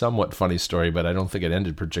 It's somewhat funny story, but I don't think it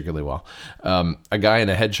ended particularly well. A guy in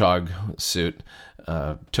a hedgehog suit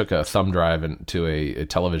took a thumb drive to a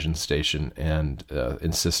television station and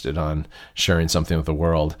insisted on sharing something with the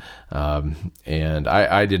world. And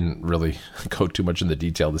I didn't really go too much in the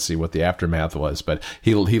detail to see what the aftermath was, but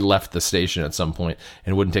he left the station at some point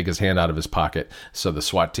and wouldn't take his hand out of his pocket. So the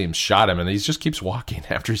SWAT team shot him, and he just keeps walking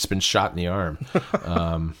after he's been shot in the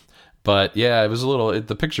arm. But yeah, it was a little.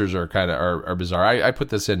 The pictures are kind of are bizarre. I put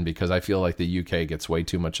this in because I feel like the UK gets way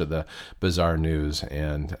too much of the bizarre news,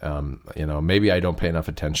 and maybe I don't pay enough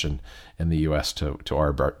attention in the US to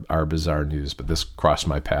our bizarre news. But this crossed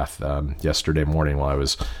my path yesterday morning while I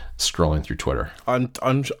was scrolling through Twitter. I'm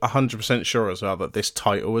 100% sure as well that this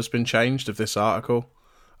title has been changed of this article.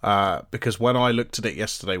 Because when I looked at it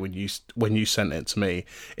yesterday, when you sent it to me,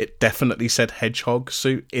 it definitely said hedgehog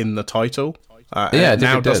suit in the title. It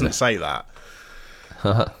now doesn't say that.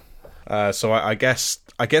 So I guess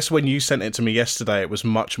when you sent it to me yesterday, it was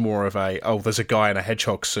much more of there's a guy in a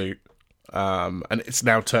hedgehog suit, and it's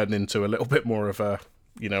now turned into a little bit more of a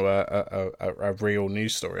real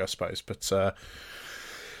news story, I suppose.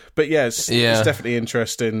 But yeah, it's definitely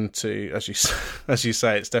interesting to, as you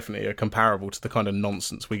say, it's definitely a comparable to the kind of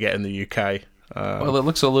nonsense we get in the UK. Well, it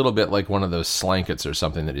looks a little bit like one of those slankets or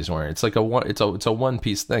something that he's wearing. It's like it's a one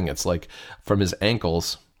piece thing. It's like from his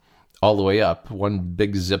ankles all the way up, one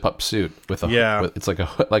big zip up suit with it's like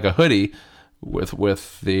a hoodie with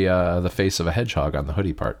the face of a hedgehog on the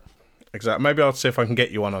hoodie part. Exactly. Maybe I'll see if I can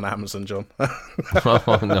get you one on Amazon, John.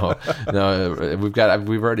 Oh, no,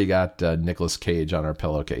 we've already got Nicolas Cage on our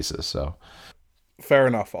pillowcases, so. Fair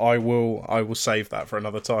enough. I will save that for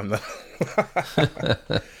another time then.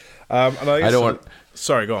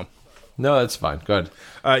 Sorry, go on. No, that's fine. Go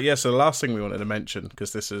ahead. So the last thing we wanted to mention,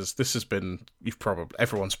 because this has been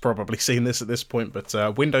everyone's probably seen this at this point,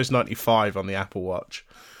 but Windows 95 on the Apple Watch.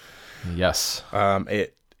 Yes.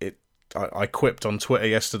 I quipped on Twitter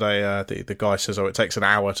yesterday. The guy says, it takes an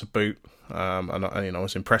hour to boot, and I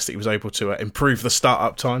was impressed that he was able to improve the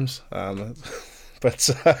startup times. But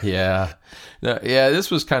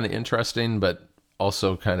this was kind of interesting, but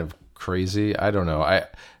also kind of crazy. I don't know.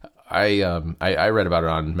 I read about it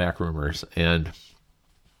on Mac Rumors, and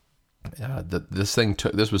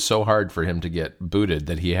This was so hard for him to get booted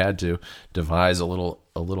that he had to devise a little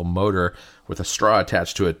motor with a straw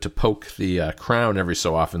attached to it to poke the crown every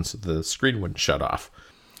so often so the screen wouldn't shut off.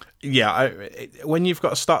 Yeah, when you've got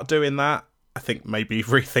to start doing that, I think maybe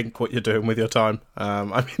rethink what you're doing with your time. I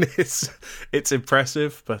mean, it's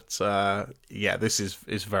impressive, but yeah, this is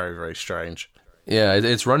very, very strange. Yeah,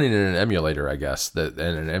 it's running in an emulator, I guess, and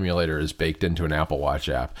an emulator is baked into an Apple Watch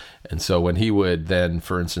app. And so when he would then,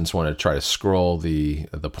 for instance, want to try to scroll the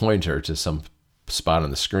pointer to some spot on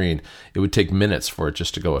the screen, it would take minutes for it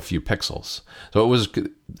just to go a few pixels. So it was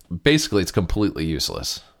basically, it's completely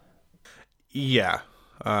useless. Yeah.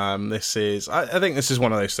 I think this is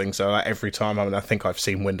one of those things. So every time, I think I've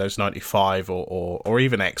seen Windows 95 or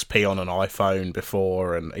even XP on an iPhone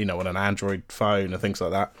before, and on an Android phone and things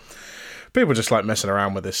like that. People just like messing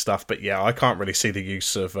around with this stuff, but yeah, I can't really see the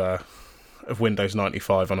use of Windows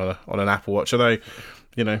 95 on an Apple Watch. Although,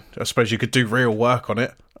 I suppose you could do real work on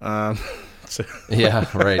it. Yeah,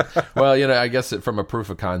 right. Well, I guess from a proof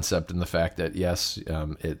of concept and the fact that yes,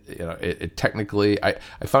 it technically, I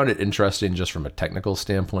found it interesting just from a technical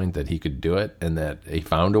standpoint that he could do it and that he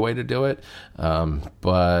found a way to do it.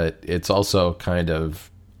 But it's also kind of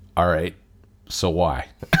all right. So why?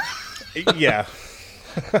 Yeah.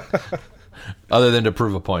 Other than to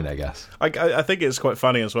prove a point, I guess. I think it's quite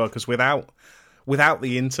funny as well, because without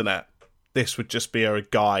the internet, this would just be a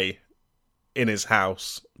guy in his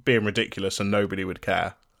house being ridiculous and nobody would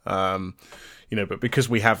care. But because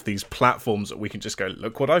we have these platforms that we can just go,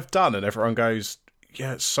 look what I've done, and everyone goes,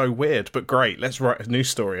 yeah, it's so weird, but great, let's write a news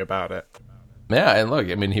story about it. Yeah, and look,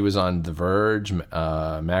 I mean, he was on The Verge,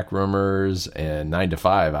 Mac Rumors, and 9 to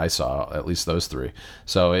 5. I saw at least those three,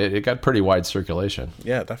 so it got pretty wide circulation.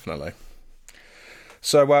 Yeah, definitely.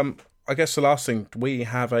 So, I guess the last thing, we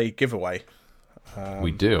have a giveaway. We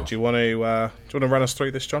do. Do you want to run us through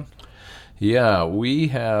this, John? Yeah, we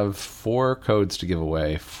have 4 codes to give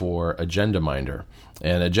away for Agenda Minder.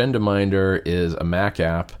 And Agenda Minder is a Mac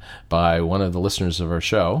app by one of the listeners of our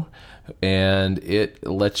show, and it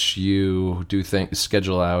lets you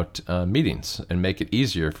schedule out meetings and make it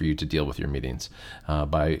easier for you to deal with your meetings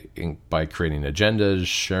by creating agendas,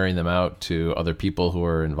 sharing them out to other people who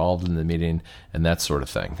are involved in the meeting, and that sort of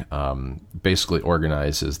thing. Basically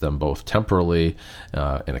organizes them both temporally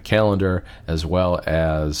in a calendar as well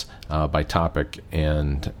as by topic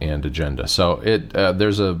and agenda. So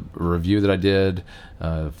there's a review that I did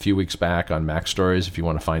a few weeks back on Mac Stories if you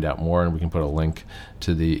want to find out more, and we can put a link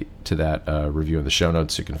to that review in the show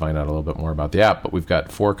notes so you can find out a little bit more about the app. But we've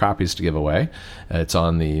got 4 copies to give away. It's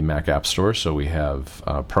on the Mac App Store, so we have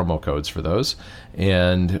promo codes for those.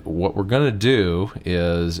 And what we're going to do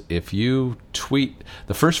is, if you tweet,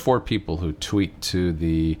 the first 4 people who tweet to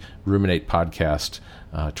the Ruminate Podcast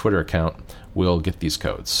Twitter account will get these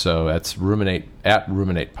codes. So that's Ruminate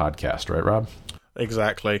Podcast, right, Rob?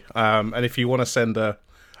 Exactly. And if you want to send a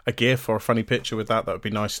GIF or a funny picture with that would be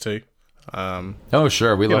nice too. Oh,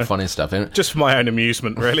 sure. We love funny stuff. Just for my own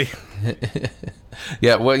amusement, really.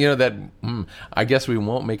 Yeah, well, I guess we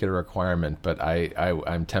won't make it a requirement, but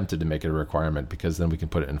I'm tempted to make it a requirement because then we can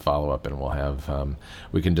put it in follow-up and we'll have,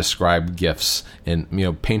 we can describe GIFs and,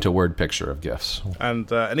 paint a word picture of GIFs.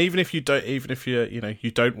 And even if you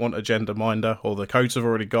don't want Agenda Minder or the codes have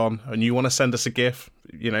already gone and you want to send us a GIF,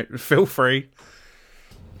 feel free.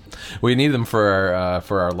 We need them for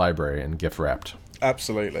our library and GIF wrapped.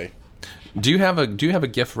 Absolutely. Do you have a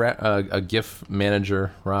GIF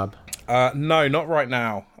manager, Rob? No, not right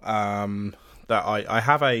now. That I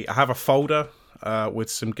have a folder with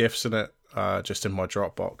some GIFs in it, just in my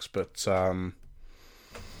Dropbox. But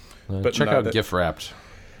check out GIF wrapped.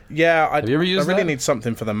 Yeah, have you ever used I really that? need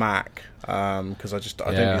something for the Mac because I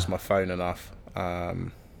don't use my phone enough. I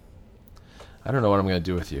don't know what I'm going to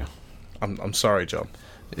do with you. I'm sorry, John.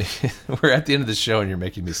 We're at the end of the show and you're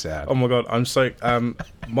making me sad. Oh my god, I'm so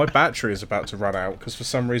my battery is about to run out because for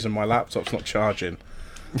some reason my laptop's not charging.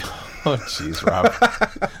 Oh jeez, Rob.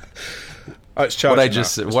 Oh, it's charging. What I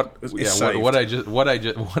just said. What I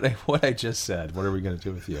just said. What are we going to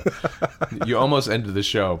do with you? You almost ended the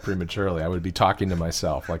show prematurely. I would be talking to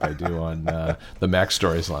myself like I do on the Mac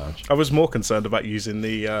Stories Lounge. I was more concerned about losing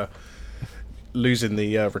the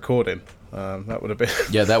recording. That would have been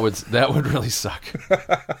that would really suck.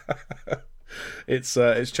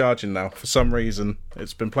 It's charging now for some reason.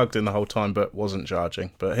 It's been plugged in the whole time, but wasn't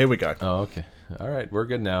charging. But here we go. Oh, okay. All right, we're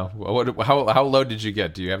good now. How low did you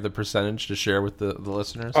get? Do you have the percentage to share with the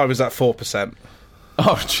listeners? I was at 4%.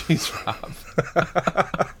 Oh, jeez, Rob.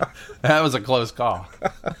 That was a close call.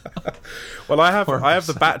 Well, I have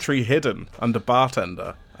the battery hidden under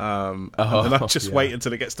Bartender, and then I just wait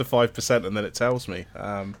until it gets to 5%, and then it tells me.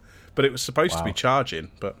 but it was supposed to be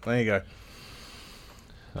charging. But there you go.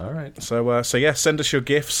 All right. So yeah, send us your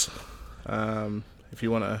GIFs. If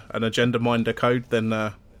you want an Agenda Minder code,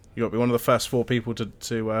 then you'll be one of the first 4 people to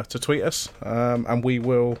tweet us, and we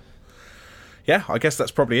will. Yeah, I guess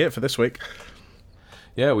that's probably it for this week.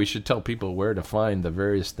 Yeah, we should tell people where to find the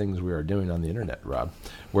various things we are doing on the internet, Rob.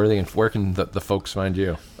 Where can the folks find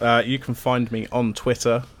you? You can find me on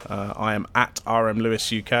Twitter. I am at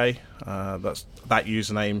RMLewisUK. That's that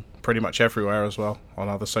username pretty much everywhere as well on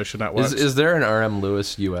other social networks. Is there an RM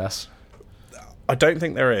Lewis US? I don't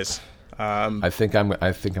think there is. I think I'm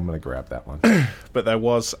going to grab that one. But there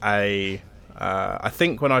was a. I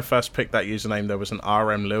think when I first picked that username, there was an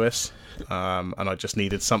RM Lewis. And I just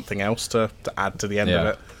needed something else to add to the end of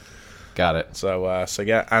it. Got it. So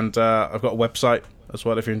yeah, and I've got a website as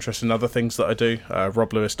well if you're interested in other things that I do,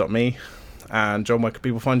 roblewis.me. And John, where can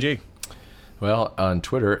people find you? Well, on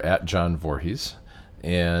Twitter, at John Voorhees.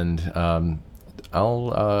 And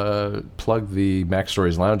I'll plug the Mac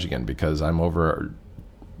Stories Lounge again, because I'm over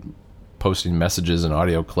posting messages and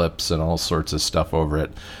audio clips and all sorts of stuff over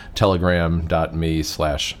at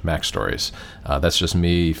telegram.me/MacStories. That's just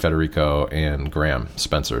me, Federico, and Graham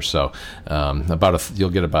Spencer. So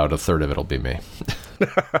you'll get about a third of it'll be me.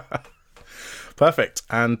 Perfect.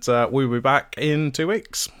 And we'll be back in 2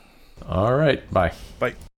 weeks. All right. Bye.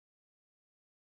 Bye.